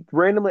 When he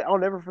randomly, I'll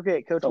never forget,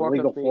 It's Coach a walked up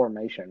legal to me.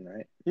 formation,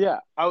 right? Yeah,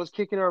 I was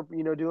kicking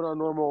doing our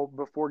normal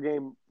before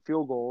game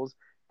field goals.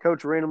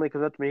 Coach randomly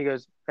comes up to me. He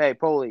goes, "Hey,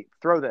 Polly,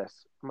 throw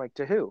this." I'm like,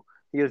 "To who?"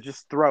 He goes,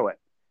 "Just throw it."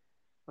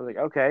 I was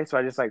like, "Okay." So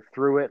I just like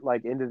threw it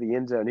like into the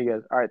end zone. He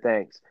goes, "All right,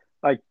 thanks."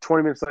 Like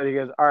 20 minutes later, he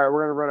goes, "All right,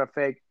 we're gonna run a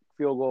fake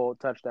field goal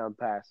touchdown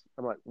pass."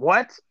 I'm like,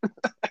 "What?" I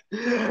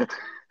It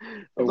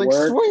was like,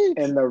 worked, "Sweet,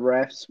 and the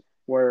refs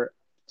were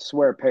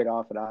swear paid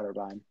off at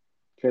Otterbein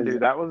because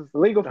dude." That was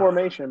legal oh,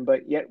 formation,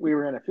 but yet we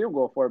were in a field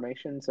goal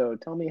formation. So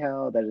tell me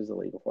how that is a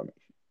legal formation.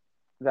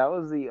 that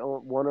was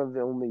one of the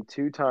only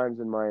 2 times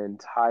in my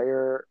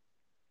entire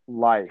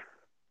life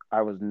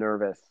I was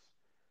nervous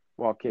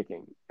while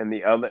kicking, and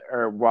the other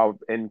or while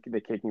in the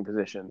kicking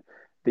position.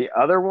 The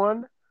other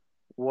one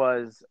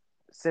was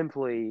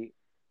simply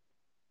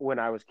when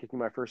I was kicking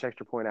my first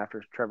extra point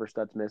after Trevor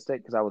Stutz missed it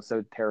because I was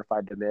so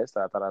terrified to miss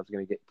that I thought I was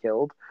going to get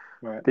killed.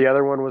 Right. The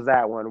other one was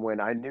that one when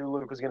I knew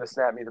Luke was going to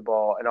snap me the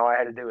ball, and all I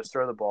had to do was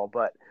throw the ball.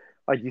 But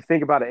like you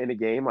think about it in a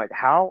game, like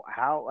how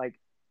like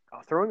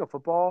throwing a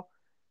football,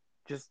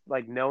 just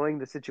like knowing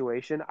the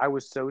situation, I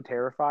was so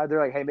terrified. They're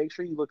like, "Hey, make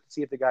sure you look to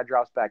see if the guy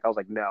drops back." I was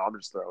like, "No, I'm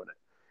just throwing it."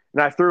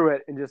 And I threw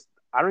it and just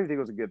I don't even think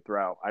it was a good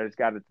throw. I just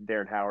got it to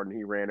Darren Howard and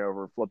he ran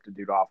over, flipped a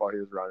dude off while he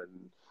was running,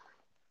 and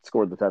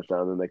scored the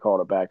touchdown. And then they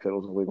called it back, said it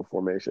was a legal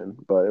formation,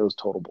 but it was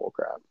total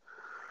bullcrap.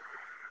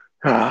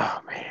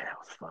 Oh man, that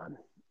was fun.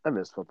 I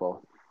miss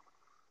football.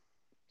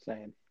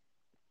 Same.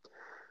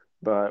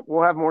 But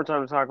we'll have more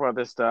time to talk about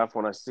this stuff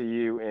when I see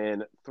you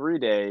in 3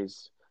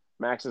 days.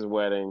 Max's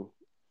wedding,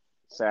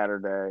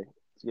 Saturday.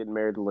 He's getting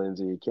married to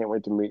Lindsay. Can't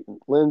wait to meet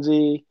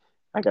Lindsay.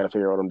 I got to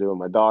figure out what I'm doing with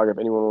my dog. If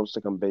anyone wants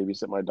to come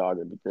babysit my dog,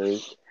 it'd be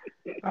great.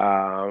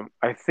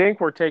 I think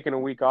we're taking a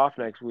week off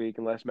next week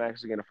unless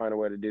Max is going to find a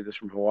way to do this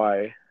from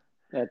Hawaii.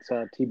 That's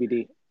TBD.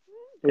 We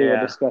will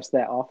Yeah, discuss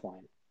that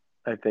offline.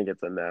 I think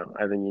it's a no.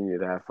 I think you need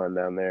to have fun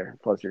down there.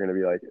 Plus, you're going to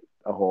be like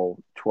a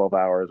whole 12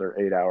 hours or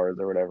 8 hours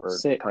or whatever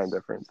time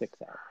difference. 6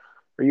 hours.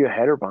 Are you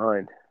ahead or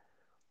behind?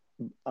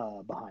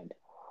 Behind.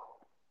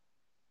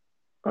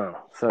 Oh,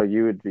 so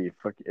you would be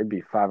it'd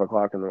be 5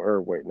 o'clock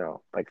or wait,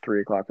 no, like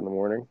 3 o'clock in the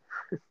morning.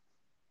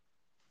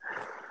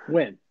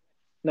 When?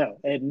 No,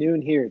 at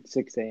noon here at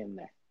 6 a.m.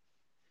 there.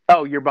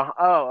 Oh, you're behind.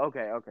 Oh,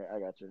 okay, I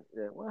got you.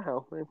 Yeah,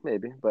 well,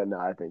 maybe, but no,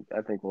 I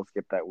think we'll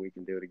skip that week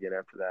and do it again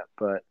after that.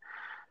 But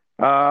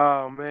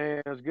oh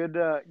man, it was good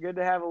to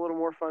have a little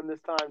more fun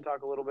this time.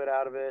 Talk a little bit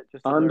out of it.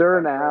 Just Under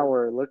an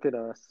hour. Look at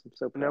us. I'm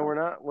so proud. No, we're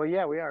not. Well,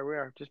 yeah, we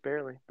are just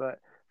barely. But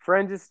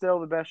Friends is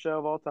still the best show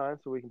of all time,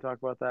 so we can talk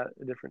about that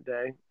a different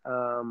day.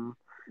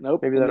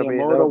 Nope. Maybe In that'll the be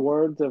immortal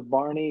words of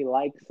Barney,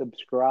 like,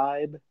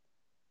 subscribe,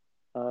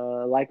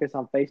 like us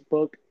on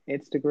Facebook,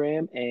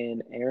 Instagram,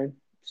 and Aaron,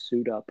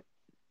 suit up.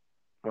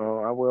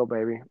 Oh, I will,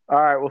 baby.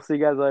 All right, we'll see you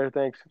guys later.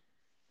 Thanks.